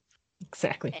hair.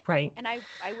 Exactly. Right. And I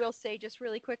will say just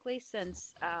really quickly,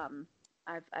 since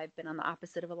I've been on the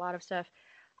opposite of a lot of stuff,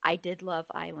 I did love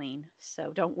Eileen.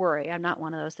 So don't worry, I'm not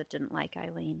one of those that didn't like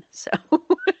Eileen. So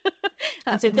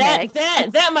So Meg.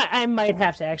 I might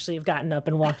have to actually have gotten up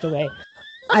and walked away.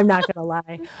 I'm not gonna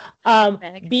lie,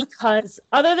 Meg. because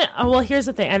other than well, here's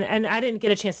the thing, and I didn't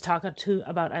get a chance to talk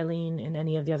about Eileen in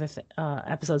any of the other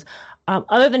episodes.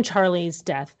 Other than Charlie's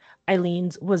death,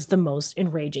 Eileen's was the most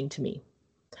enraging to me.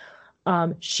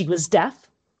 She was deaf,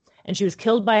 and she was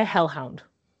killed by a hellhound.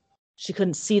 She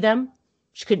couldn't see them,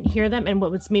 she couldn't hear them, and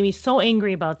what made me so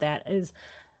angry about that is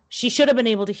she should have been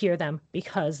able to hear them,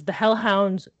 because the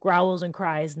hellhound's growls and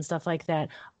cries and stuff like that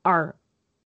are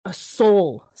a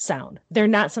soul sound. They're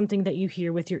not something that you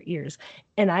hear with your ears.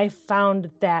 And I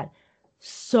found that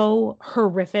so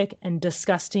horrific and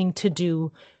disgusting to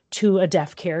do to a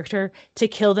deaf character, to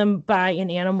kill them by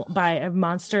a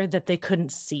monster that they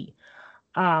couldn't see.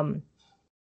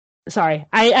 Sorry.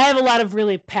 I have a lot of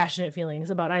really passionate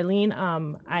feelings about Eileen.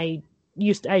 I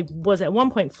was at one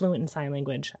point fluent in sign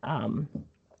language.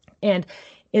 And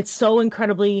it's so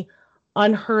incredibly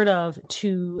unheard of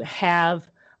to have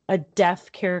a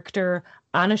deaf character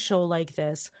on a show like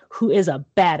this who is a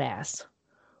badass,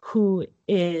 who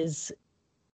is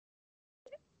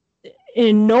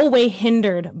in no way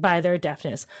hindered by their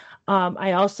deafness.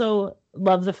 I also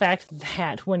love the fact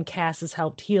that when Cass has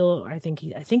helped heal, I think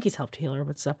he's helped heal her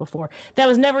with stuff before. That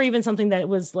was never even something that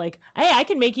was like, hey, I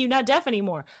can make you not deaf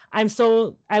anymore. I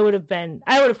would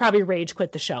have probably rage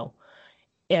quit the show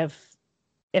if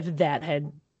that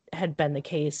had been the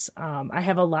case.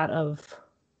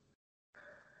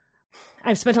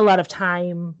 I've spent a lot of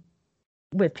time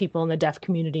with people in the deaf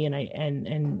community,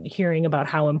 and hearing about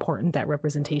how important that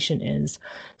representation is.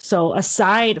 So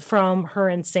aside from her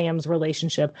and Sam's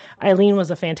relationship, Eileen was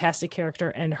a fantastic character,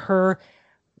 and her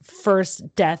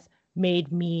first death made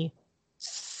me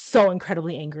so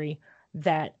incredibly angry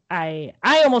that I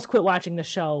almost quit watching the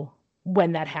show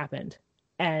when that happened.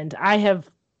 And I have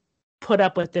put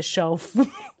up with this show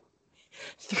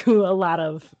through a lot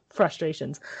of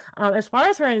frustrations. As far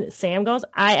as her and Sam goes,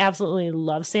 I absolutely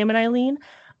love Sam and Eileen.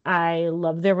 I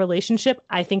love their relationship.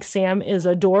 I think Sam is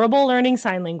adorable learning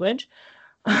sign language.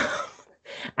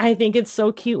 I think it's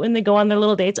so cute when they go on their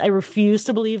little dates. I refuse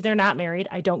to believe they're not married.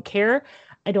 I don't care.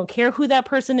 I don't care who that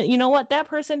person is. You know what? That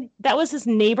person, that was his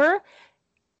neighbor.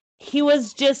 It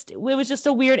was just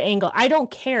a weird angle. I don't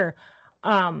care.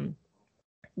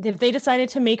 If they decided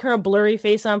to make her a blurry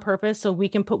face on purpose so we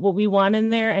can put what we want in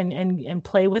there and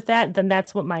play with that, then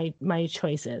that's what my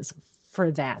choice is for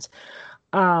that.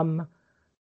 I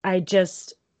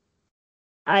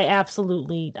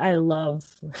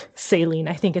love Saline.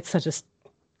 I think it's such a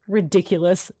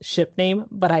ridiculous ship name,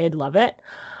 but I love it.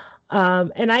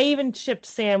 And I even shipped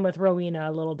Sam with Rowena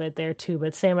a little bit there too,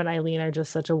 but Sam and Eileen are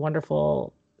just such a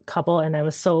wonderful couple, and I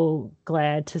was so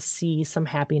glad to see some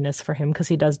happiness for him, because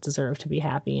he does deserve to be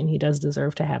happy, and he does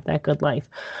deserve to have that good life.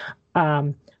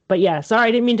 But yeah, sorry,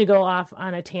 I didn't mean to go off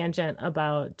on a tangent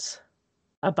about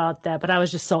that, but I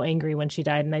was just so angry when she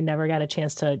died, and I never got a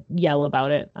chance to yell about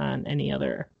it on any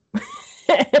other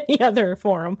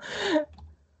forum.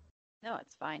 No,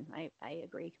 it's fine. I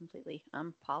agree completely.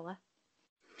 Paula.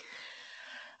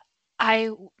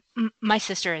 My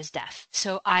sister is deaf,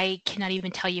 so I cannot even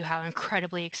tell you how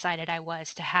incredibly excited I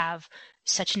was to have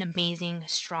such an amazing,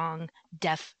 strong,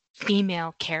 deaf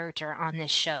female character on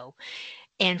this show.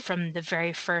 And from the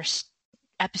very first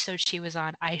episode she was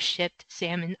on, I shipped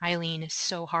Sam and Eileen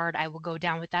so hard. I will go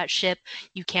down with that ship.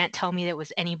 You can't tell me that it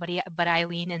was anybody but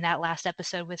Eileen in that last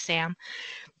episode with Sam.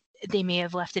 They may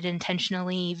have left it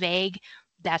intentionally vague.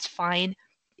 That's fine.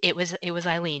 It was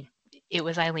Eileen. It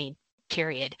was Eileen.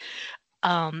 Period.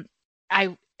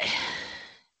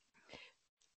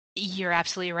 You're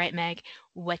absolutely right, Meg.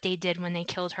 What they did when they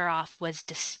killed her off was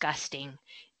disgusting.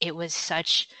 It was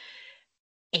such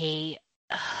a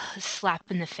slap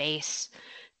in the face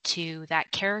to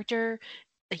that character.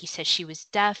 Like you said, she was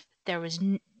deaf. There was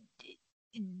the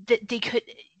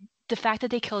fact that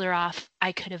they killed her off,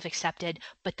 I could have accepted,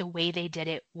 but the way they did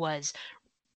it was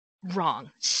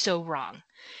wrong, so wrong.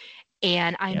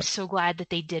 And I'm so glad that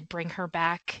they did bring her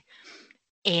back,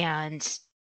 and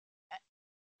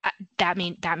that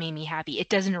made me happy. It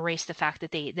doesn't erase the fact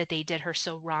that they did her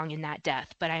so wrong in that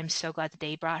death, but I'm so glad that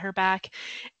they brought her back,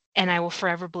 and I will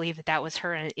forever believe that was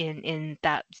her in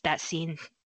that scene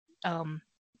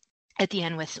at the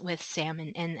end with Sam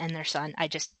and their son.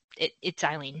 It's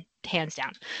Eileen, hands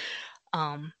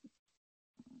down.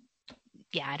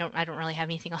 yeah, I don't really have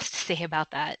anything else to say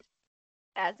about that.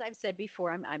 As I've said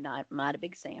before, I'm not a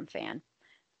big Sam fan.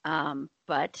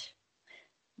 But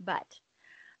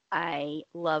I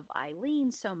love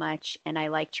Eileen so much, and I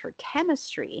liked her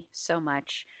chemistry so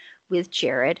much with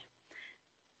Jared,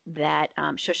 that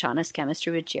Shoshana's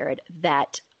chemistry with Jared,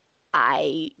 that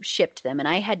I shipped them, and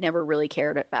I had never really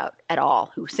cared about at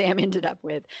all who Sam ended up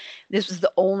with. This was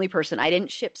the only person I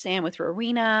didn't ship Sam with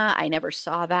Rowena. I never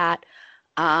saw that,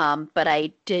 but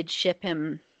I did ship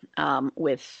him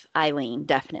with Eileen,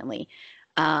 definitely.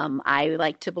 I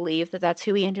like to believe that that's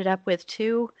who he ended up with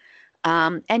too.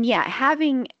 And yeah,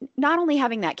 having not only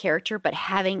having that character, but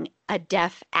having a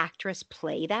deaf actress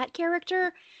play that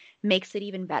character makes it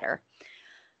even better.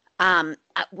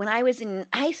 When I was in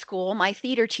high school, my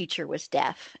theater teacher was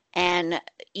deaf, and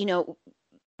you know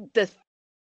the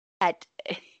that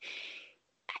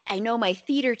I know my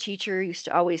theater teacher used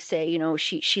to always say,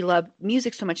 she loved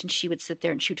music so much, and she would sit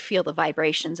there and she would feel the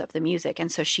vibrations of the music,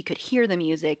 and so she could hear the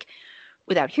music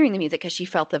without hearing the music because she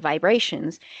felt the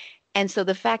vibrations. And so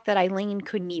the fact that Eileen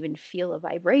couldn't even feel a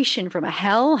vibration from a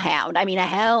hellhound, I mean, a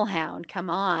hellhound, come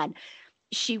on,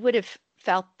 she would have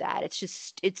felt that.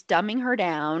 It's dumbing her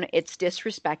down. It's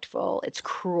disrespectful. It's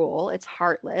cruel. It's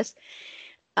heartless.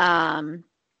 Um,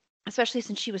 Especially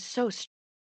since she was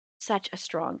such a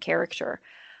strong character.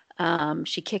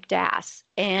 She kicked ass,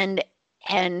 and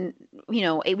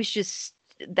it was just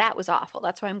that was awful.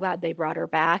 That's why I'm glad they brought her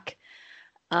back.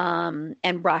 And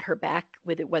brought her back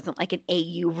with, it wasn't like an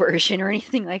AU version or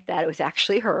anything like that. It was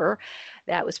actually her.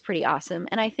 That was pretty awesome.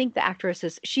 And I think the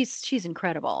actress she's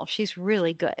incredible. She's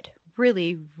really good,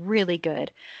 really, really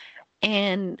good.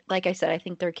 And like I said, I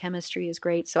think their chemistry is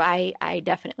great. So I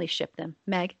definitely ship them.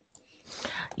 Meg?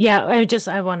 Yeah,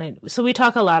 I wanted, so we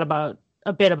talk a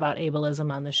bit about ableism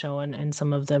on the show, and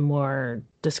some of the more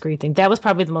discreet things. That was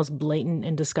probably the most blatant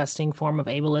and disgusting form of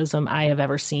ableism I have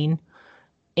ever seen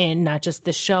in not just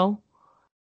this show,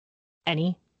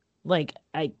 any. Like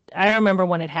I remember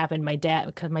when it happened,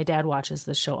 because my dad watches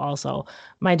this show also,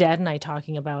 my dad and I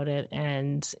talking about it,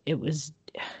 and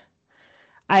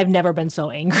I've never been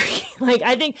so angry. Like,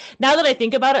 I think now that I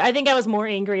think about it, I think I was more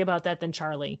angry about that than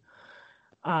Charlie.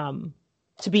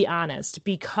 To be honest,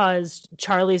 because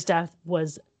Charlie's death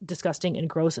was disgusting and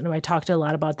gross, and I talked a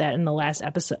lot about that in the last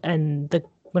episode and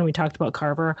when we talked about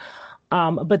Carver.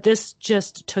 But this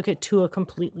just took it to a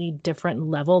completely different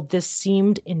level. This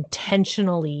seemed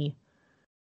intentionally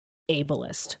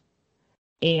ableist,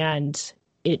 and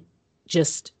it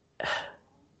just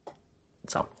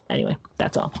so anyway,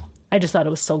 that's all. I just thought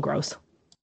it was so gross.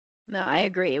 No, I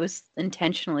agree. It was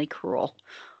intentionally cruel,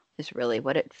 is really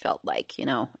what it felt like,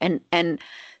 and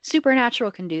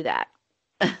Supernatural can do that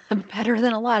better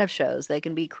than a lot of shows. They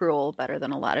can be cruel better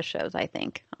than a lot of shows, I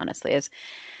think, honestly.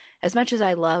 As much as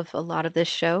I love a lot of this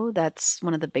show, that's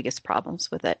one of the biggest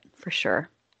problems with it, for sure.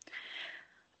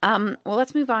 Well,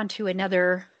 let's move on to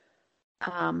another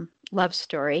love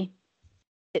story.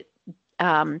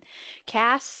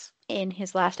 Cass, in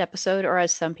his last episode, or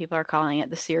as some people are calling it,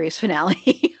 the series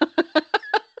finale.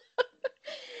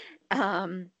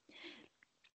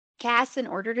 Cass, in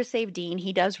order to save Dean,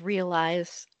 he does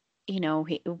realize,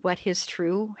 what his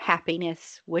true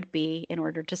happiness would be in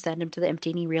order to send him to the empty,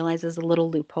 and he realizes a little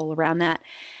loophole around that.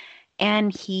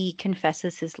 And he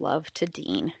confesses his love to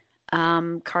Dean.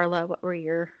 Carla, what were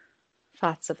your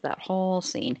thoughts of that whole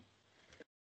scene?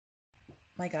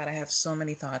 My God, I have so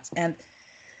many thoughts. And,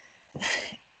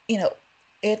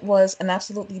 it was an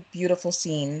absolutely beautiful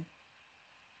scene.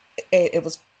 It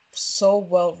was so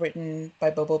well written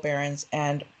by Bobo Berens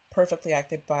and perfectly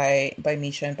acted by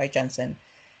Misha and by Jensen.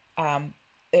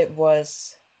 There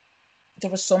was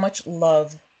so much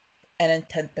love and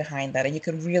intent behind that, and you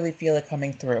could really feel it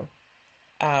coming through.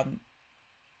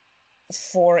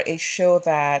 For a show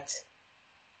that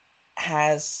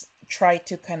has tried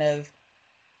to kind of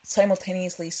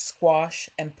simultaneously squash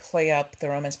and play up the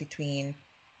romance between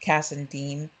Cass and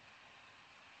Dean,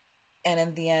 and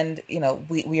in the end,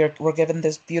 we're given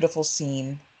this beautiful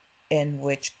scene in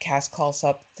which Cass calls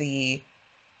up the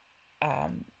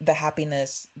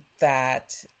happiness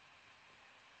that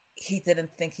he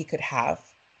didn't think he could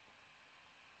have,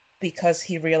 because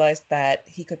he realized that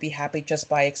he could be happy just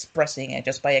by expressing it,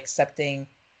 just by accepting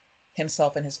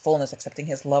himself in his fullness, accepting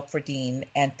his love for Dean,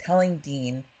 and telling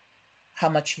Dean how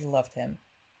much he loved him,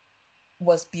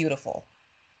 was beautiful.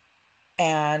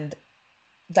 And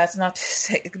that's not to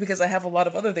say, because I have a lot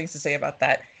of other things to say about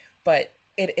that, but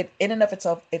it in and of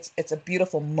itself, it's a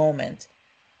beautiful moment,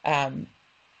 in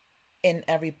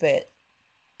every bit.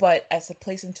 But as it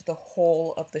plays into the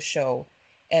whole of the show,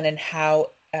 and in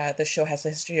how the show has a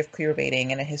history of queer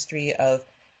baiting and a history of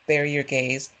bury your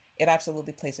gaze, it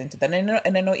absolutely plays into that.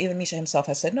 And I know even Misha himself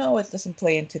has said, no, it doesn't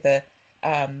play into the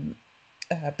um,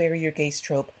 bury your gaze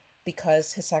trope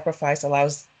because his sacrifice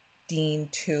allows Dean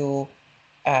to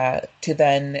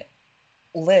then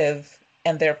live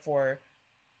and therefore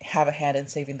have a hand in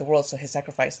saving the world. So his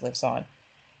sacrifice lives on,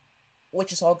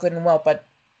 which is all good and well, but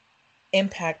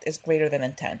impact is greater than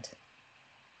intent.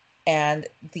 And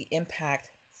the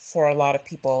impact for a lot of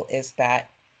people is that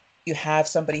you have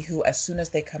somebody who, as soon as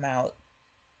they come out,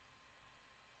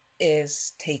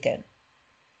 is taken.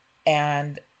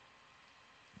 And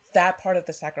that part of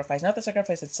the sacrifice, not the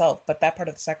sacrifice itself, but that part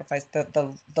of the sacrifice,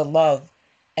 the love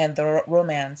and the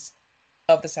romance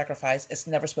of the sacrifice is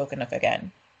never spoken of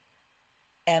again.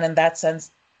 And in that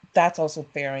sense, that's also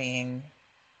burying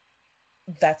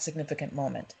that significant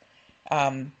moment.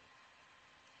 Um,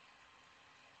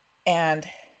 and,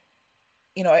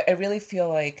 I really feel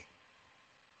like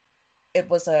it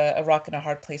was a rock and a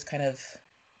hard place kind of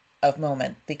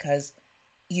moment, because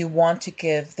you want to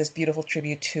give this beautiful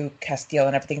tribute to Castiel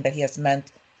and everything that he has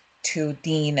meant to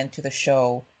Dean and to the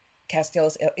show. Castiel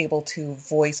is able to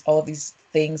voice all of these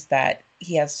things that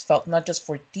he has felt, not just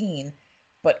for Dean,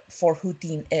 but for who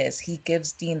Dean is. He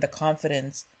gives Dean the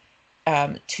confidence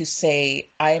to say,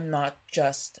 I am not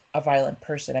just a violent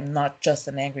person. I'm not just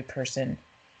an angry person.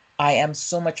 I am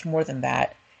so much more than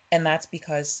that. And that's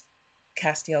because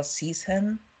Castiel sees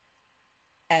him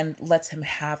and lets him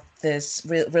have this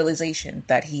realization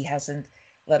that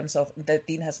that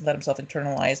Dean hasn't let himself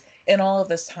internalize in all of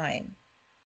this time,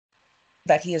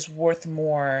 that he is worth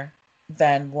more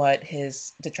than what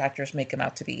his detractors make him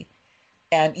out to be.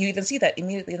 And you even see that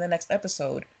immediately in the next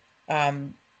episode,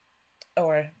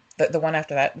 or the one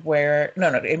after that, where no,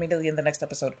 immediately in the next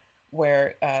episode,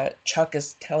 where Chuck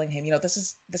is telling him,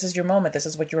 this is your moment. This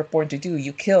is what you were born to do.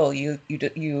 You kill.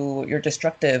 You're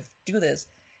destructive. Do this.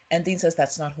 And Dean says,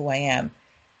 that's not who I am.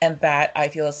 And that, I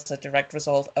feel, is a direct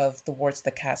result of the words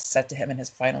the cast said to him in his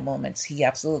final moments. He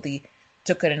absolutely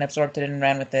took it and absorbed it and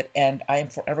ran with it. And I am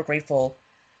forever grateful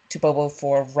to Bobo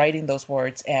for writing those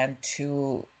words, and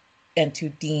to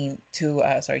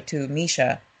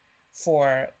Misha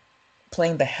for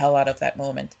playing the hell out of that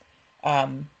moment.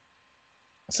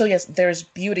 So yes, there's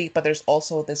beauty, but there's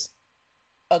also this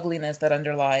ugliness that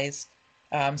underlies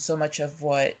so much of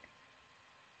what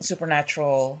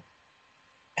Supernatural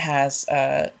has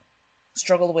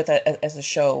struggled with as a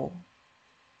show,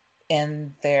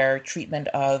 in their treatment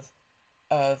of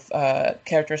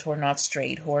characters who are not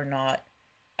straight, who are not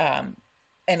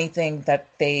anything that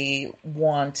they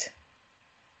want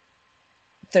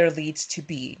their leads to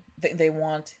be. They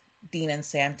want Dean and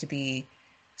Sam to be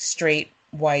straight,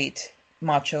 white,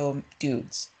 macho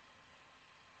dudes.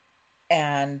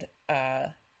 And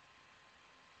the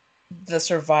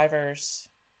survivors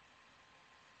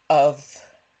of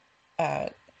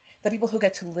the people who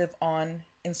get to live on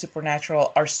in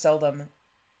Supernatural are seldom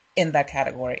in that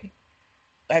category.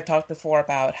 I've talked before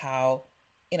about how,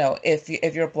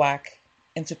 if you're Black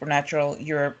in Supernatural,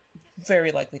 you're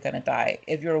very likely going to die.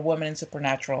 If you're a woman in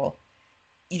Supernatural,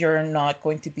 you're not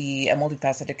going to be a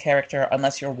multifaceted character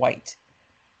unless you're white.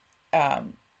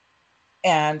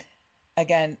 And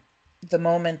again, the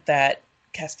moment that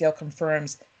Castiel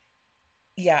confirms,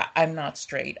 yeah, I'm not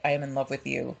straight, I am in love with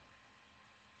you,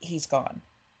 he's gone.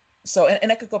 So,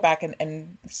 and I could go back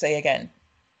and say again,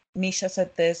 Misha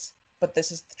said this, but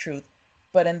this is the truth.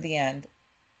 But in the end,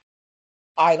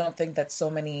 I don't think that so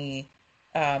many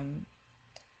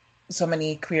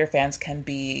queer fans can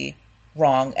be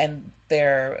wrong, and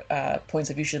their points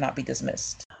of view should not be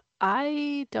dismissed.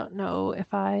 I don't know if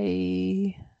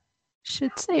I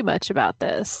should say much about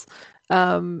this,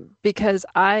 because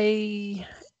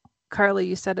Carly,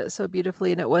 you said it so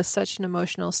beautifully, and it was such an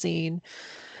emotional scene,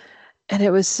 and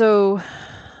it was so,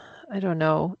 I don't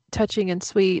know, touching and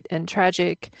sweet and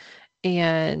tragic.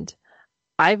 And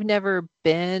I've never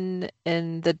been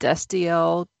in the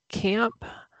Destiel camp,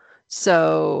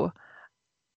 so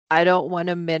I don't want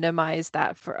to minimize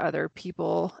that for other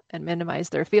people and minimize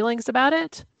their feelings about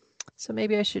it. So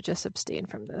maybe I should just abstain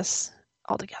from this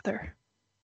altogether.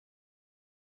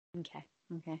 Okay.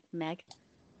 Meg?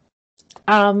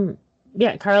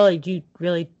 Yeah, Carly, you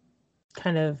really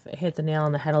kind of hit the nail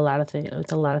on the head.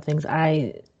 It's a lot of things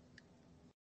I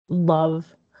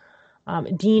love.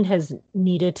 Dean has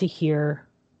needed to hear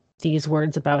these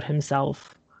words about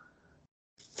himself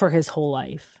for his whole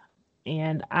life.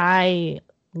 And I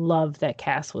love that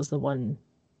Cass was the one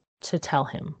to tell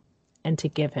him and to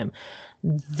give him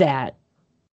that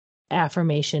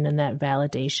affirmation and that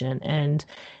validation. And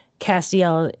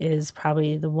Castiel is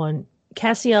probably the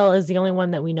only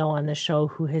one that we know on the show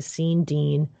who has seen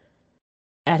Dean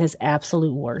at his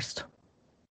absolute worst,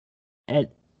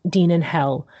 at Dean in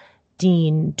hell,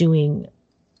 Dean doing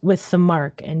with the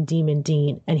mark and Demon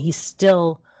Dean, and he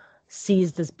still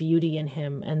sees this beauty in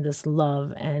him and this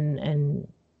love, and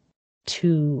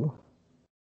to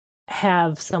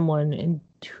have someone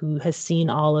who has seen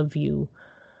all of you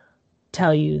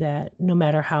tell you that no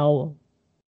matter how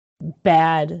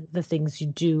bad the things you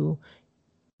do,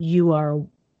 you are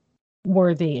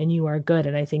worthy and you are good.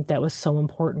 And I think that was so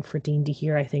important for Dean to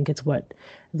hear. I think it's what,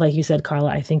 like you said, Carla,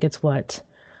 I think it's what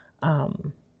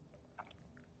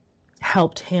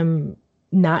helped him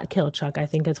not kill Chuck. I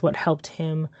think it's what helped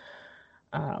him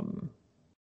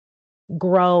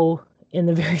grow in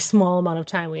the very small amount of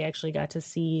time we actually got to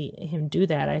see him do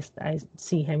that. I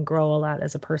see him grow a lot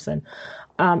as a person,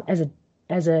 as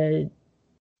a,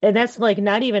 and that's like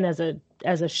not even as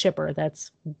a shipper.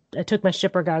 That's, I took my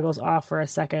shipper goggles off for a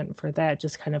second for that,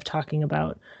 just kind of talking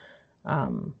about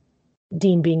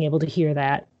Dean being able to hear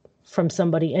that from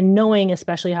somebody and knowing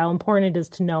especially how important it is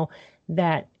to know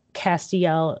that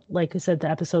Castiel, like I said the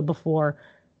episode before,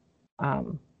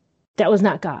 that was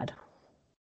not God.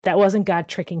 That wasn't God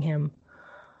tricking him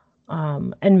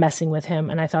and messing with him.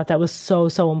 And I thought that was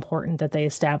so important that they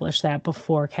established that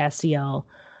before Castiel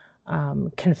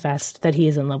confessed that he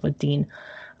is in love with Dean.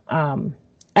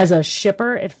 As a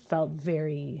shipper, it felt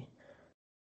very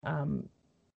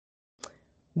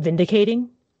vindicating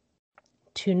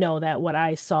to know that what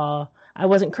I saw, I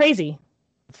wasn't crazy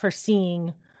for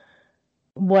seeing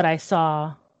what I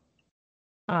saw.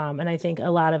 And I think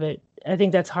a lot of it, I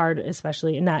think that's hard,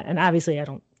 especially not, and obviously I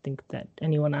don't think that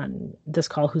anyone on this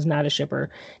call who's not a shipper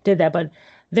did that, but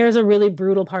there's a really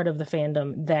brutal part of the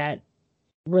fandom that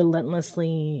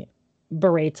relentlessly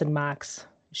berates and mocks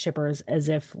shippers as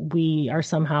if we are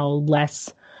somehow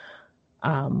less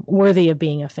worthy of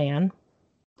being a fan.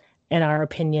 And our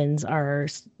opinions are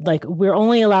like, we're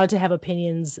only allowed to have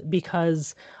opinions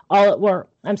because all of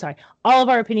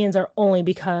our opinions are only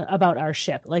because about our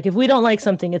ship. Like if we don't like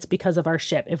something, it's because of our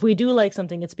ship. If we do like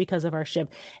something, it's because of our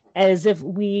ship. As if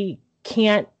we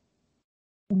can't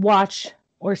watch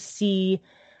or see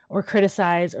or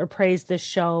criticize or praise this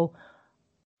show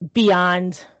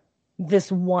beyond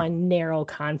this one narrow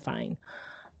confine.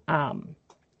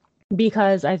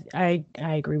 Because I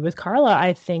agree with Carla.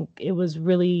 I think it was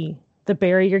really, the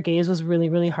bury your gaze was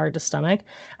really hard to stomach.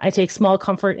 I take small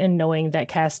comfort in knowing that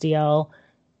Castiel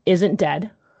isn't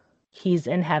dead. He's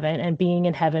in heaven, and being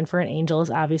in heaven for an angel is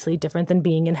obviously different than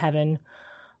being in heaven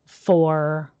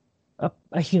for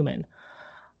a human.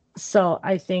 So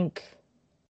I think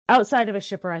outside of a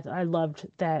shipper, I loved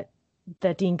that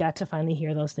Dean got to finally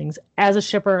hear those things. As a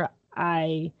shipper,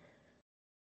 I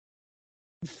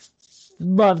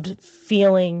loved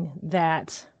feeling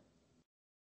that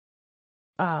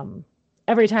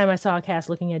every time I saw Cass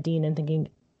looking at Dean and thinking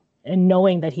and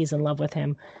knowing that he's in love with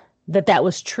him, that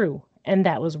was true and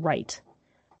that was right.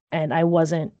 And I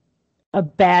wasn't a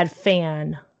bad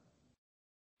fan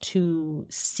to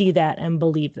see that and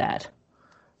believe that.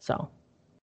 So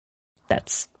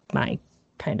that's my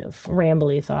kind of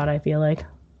rambly thought, I feel like.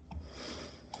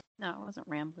 No, it wasn't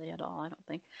rambly at all, I don't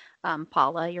think.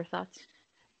 Paula, your thoughts?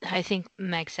 I think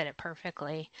Meg said it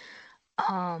perfectly.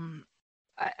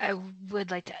 I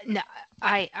would like to. No,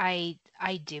 I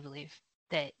do believe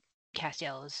that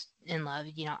Castiel is in love.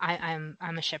 You know, I'm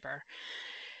a shipper,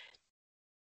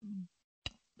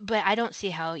 but I don't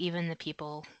see how even the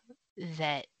people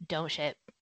that don't ship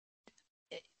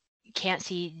can't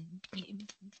see.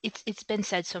 It's been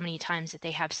said so many times that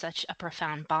they have such a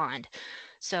profound bond.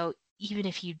 So even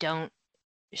if you don't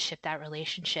ship that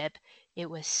relationship, it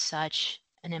was such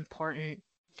an important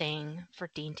thing for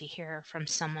Dean to hear from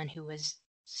someone who was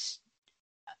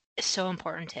so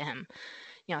important to him,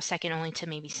 you know, second only to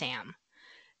maybe Sam.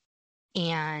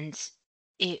 And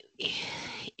it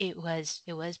was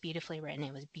beautifully written.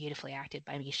 It was beautifully acted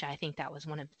by Misha. I think that was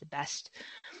one of the best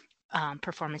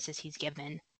performances he's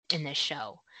given in this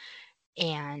show.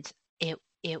 And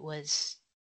it was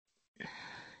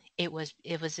a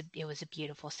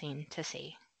beautiful scene to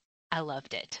see. I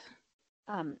loved it.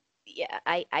 Yeah,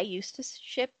 I used to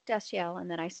ship Destiel and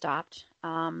then I stopped.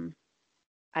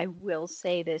 I will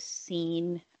say this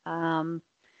scene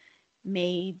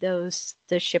made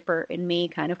the shipper in me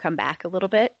kind of come back a little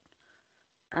bit.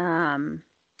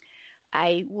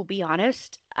 I will be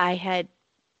honest, I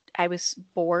was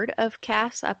bored of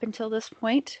Cass up until this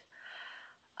point.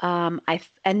 And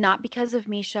not because of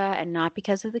Misha and not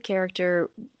because of the character,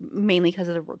 mainly because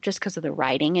of the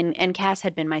writing. And Cass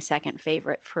had been my second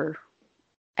favorite for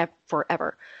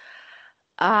forever.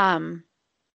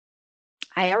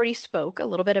 I already spoke a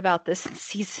little bit about this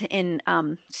in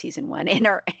season one in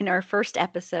our first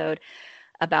episode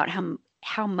about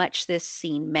how much this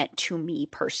scene meant to me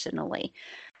personally.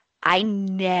 I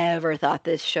never thought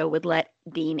this show would let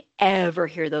Dean ever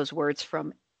hear those words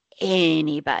from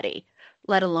anybody,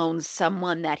 let alone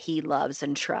someone that he loves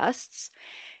and trusts.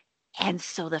 And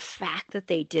so the fact that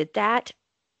they did that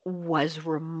was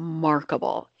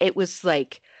remarkable. It was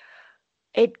like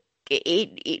it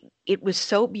it was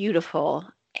so beautiful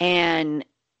and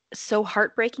so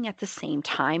heartbreaking at the same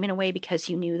time in a way because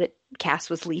you knew that Cass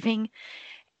was leaving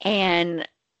and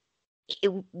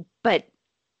it, but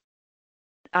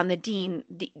on the Dean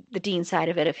side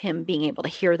of it of him being able to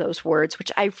hear those words,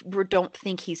 which I don't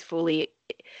think he's fully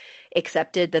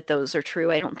accepted that those are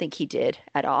true. I don't think he did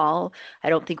at all. I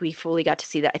don't think we fully got to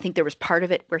see that. I think there was part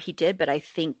of it where he did, but I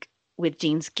think with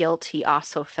Dean's guilt, he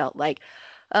also felt like,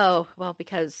 oh, well,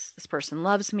 because this person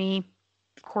loves me,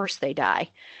 of course they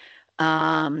die.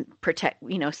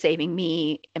 Saving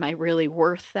me. Am I really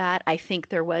worth that? I think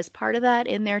there was part of that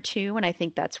in there too. And I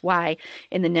think that's why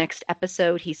in the next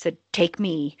episode, he said, take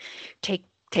me, take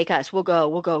us, we'll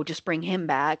go, just bring him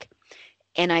back.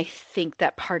 And I think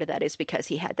that part of that is because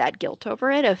he had that guilt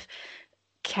over it of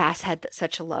Cass had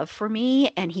such a love for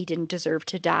me and he didn't deserve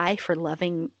to die for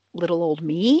loving little old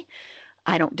me.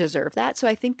 I don't deserve that. So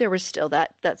I think there was still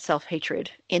that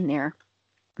self-hatred in there.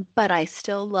 But I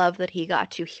still love that he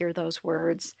got to hear those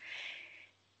words.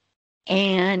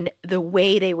 And the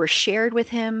way they were shared with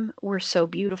him were so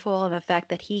beautiful. And the fact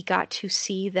that he got to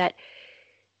see that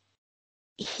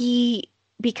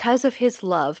because of his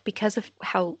love, because of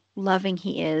how loving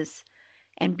he is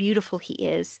and beautiful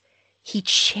he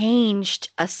changed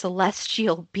a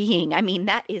celestial being. I mean,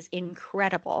 that is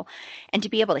incredible. And to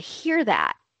be able to hear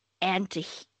that and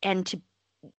to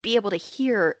be able to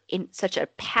hear in such a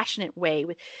passionate way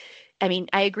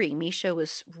I agree. Misha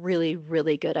was really,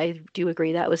 really good. I do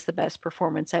agree that was the best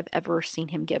performance I've ever seen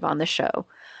him give on the show.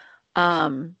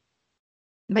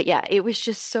 But yeah, it was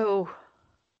just so,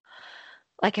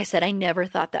 like I said, I never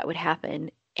thought that would happen.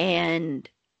 And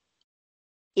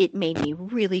it made me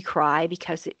really cry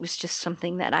because it was just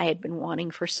something that I had been wanting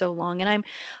for so long. And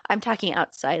I'm talking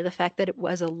outside of the fact that it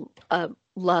was a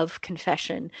love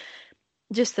confession.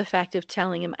 Just the fact of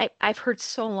telling him, I've heard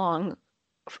so long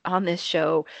on this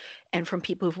show and from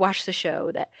people who've watched the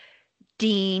show that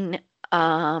Dean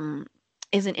isn't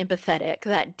empathetic,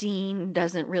 that Dean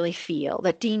doesn't really feel,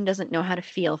 that Dean doesn't know how to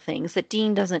feel things, that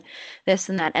Dean doesn't this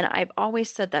and that. And I've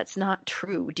always said that's not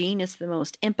true. Dean is the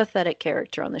most empathetic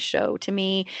character on the show. To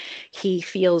me, he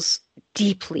feels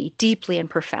deeply, deeply and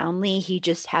profoundly. He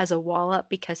just has a wall up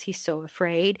because he's so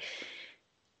afraid.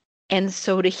 And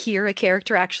so to hear a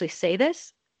character actually say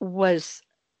this was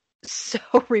so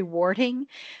rewarding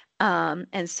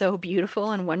and so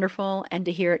beautiful and wonderful. And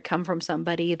to hear it come from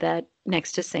somebody that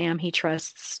next to Sam he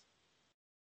trusts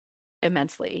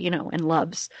immensely, and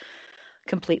loves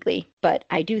completely. But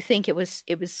I do think it was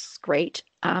great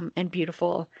and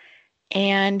beautiful.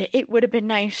 And it would have been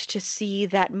nice to see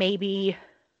that maybe,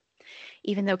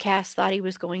 even though Cass thought he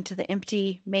was going to the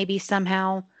empty, maybe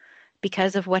somehow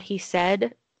because of what he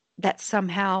said, that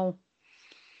somehow,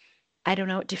 I don't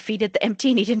know, it defeated the empty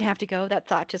and he didn't have to go. That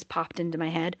thought just popped into my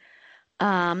head.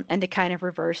 And to kind of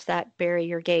reverse that bury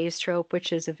your gaze trope,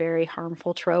 which is a very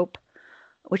harmful trope,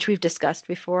 which we've discussed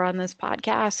before on this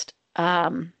podcast.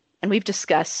 And we've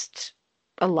discussed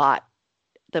a lot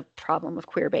the problem of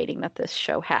queer baiting that this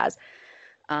show has.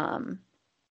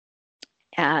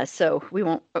 So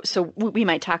we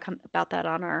might talk about that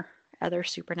on our other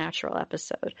Supernatural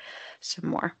episode some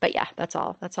more. But yeah, that's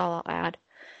all I'll add.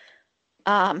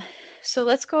 So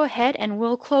let's go ahead and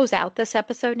we'll close out this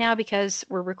episode now because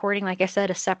we're recording, like I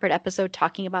said, a separate episode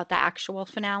talking about the actual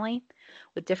finale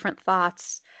with different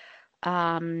thoughts.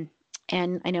 And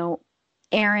I know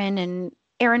Aaron,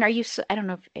 I don't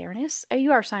know if Aaron is,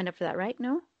 you are signed up for that, right?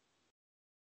 No?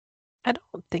 I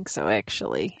don't think so,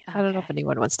 actually. Okay. I don't know if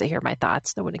anyone wants to hear my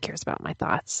thoughts. Nobody cares about my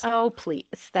thoughts. Oh, please.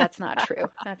 That's not true.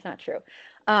 That's not true.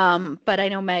 But I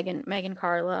know Megan,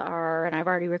 Carla are, and I've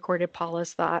already recorded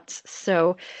Paula's thoughts.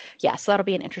 So that'll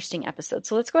be an interesting episode.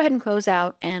 So let's go ahead and close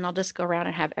out, and I'll just go around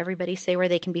and have everybody say where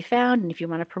they can be found. And if you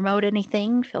want to promote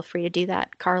anything, feel free to do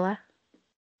that. Carla?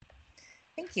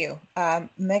 Thank you.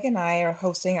 Meg and I are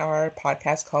hosting our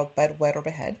podcast called Bed, Wed, or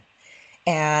Behead.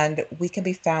 And we can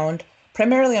be found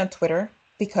primarily on Twitter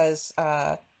because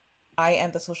I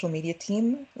am the social media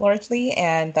team largely,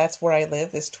 and that's where I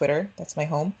live is Twitter. That's my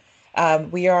home.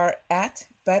 We are at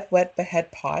Bed, Wed, Behead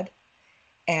Pod,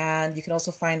 and you can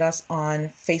also find us on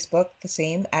Facebook, the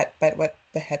same, at Bed, Wed,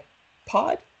 Behead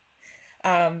Pod.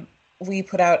 We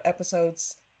put out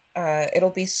episodes It'll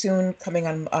be soon coming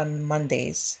on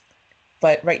Mondays.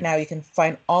 But right now you can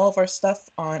find all of our stuff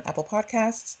on Apple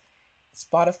Podcasts,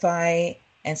 Spotify,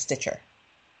 and Stitcher.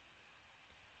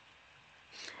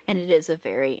 And it is a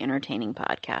very entertaining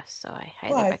podcast, so I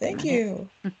highly Why, recommend thank you.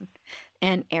 it.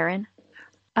 And Erin?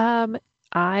 I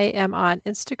am on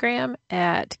Instagram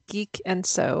at Geek and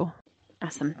So.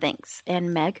 Awesome, thanks.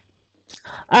 And Meg?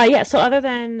 Yeah, so other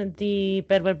than the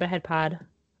Bedwood Behead Pod,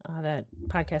 that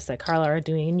podcast that Carla are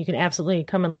doing, you can absolutely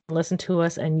come and listen to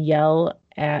us and yell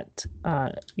at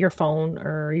your phone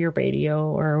or your radio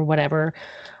or whatever,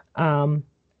 or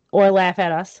laugh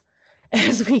at us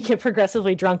as we get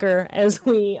progressively drunker as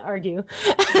we argue.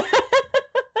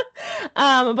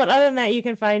 But other than that, you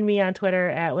can find me on Twitter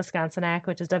at Wisconsinac,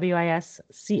 which is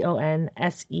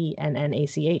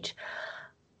WISCONSENNACH.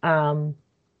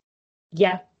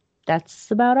 Yeah,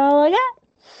 that's about all I got.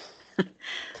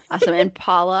 Awesome. And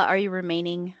Paula, are you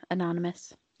remaining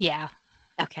anonymous? Yeah.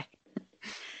 Okay.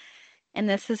 And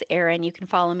this is Erin. You can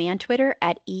follow me on Twitter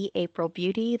at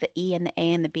eAprilBeauty. The E and the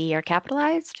A and the B are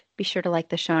capitalized. Be sure to like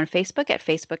the show on Facebook at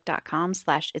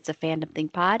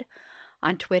facebook.com/itsafandom-thing-pod.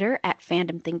 On Twitter at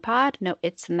fandomthingpod. No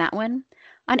it's in that one.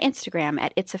 On Instagram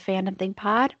at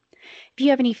itsafandom-thing-pod. If you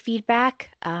have any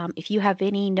feedback, if you have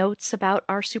any notes about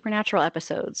our Supernatural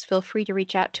episodes, feel free to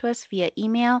reach out to us via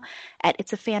email at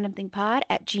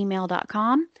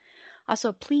itsafandomthingpod@gmail.com.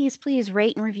 Also, please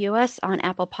rate and review us on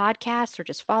Apple Podcasts or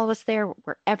just follow us there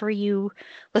wherever you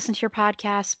listen to your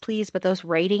podcasts, please. But those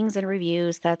ratings and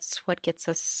reviews, that's what gets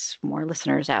us more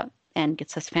listeners out and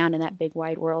gets us found in that big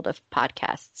wide world of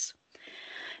podcasts.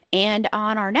 And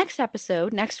on our next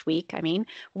episode, next week,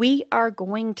 we are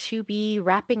going to be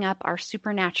wrapping up our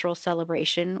Supernatural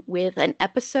celebration with an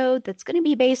episode that's going to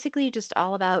be basically just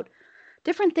all about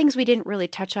different things we didn't really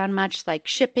touch on much, like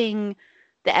shipping,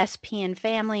 the SPN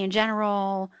family in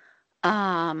general,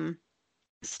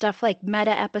 stuff like meta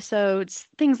episodes,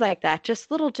 things like that. Just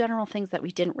little general things that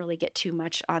we didn't really get too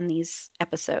much on these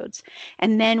episodes.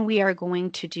 And then we are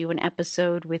going to do an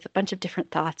episode with a bunch of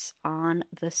different thoughts on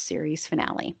the series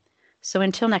finale. So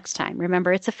until next time,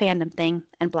 remember it's a fandom thing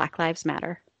and Black Lives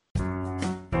Matter.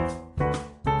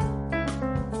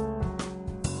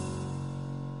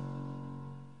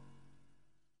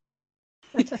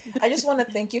 I just want to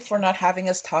thank you for not having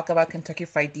us talk about Kentucky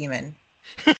Fried Demon.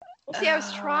 See, I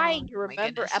was trying to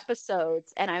remember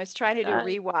episodes, and I was trying to do a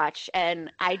rewatch,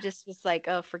 and I just was like,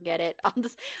 "Oh, forget it. I'll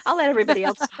let everybody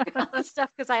else talk about this stuff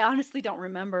because I honestly don't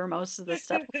remember most of the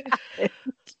stuff."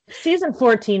 Season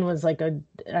 14 was like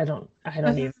I don't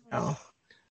even know.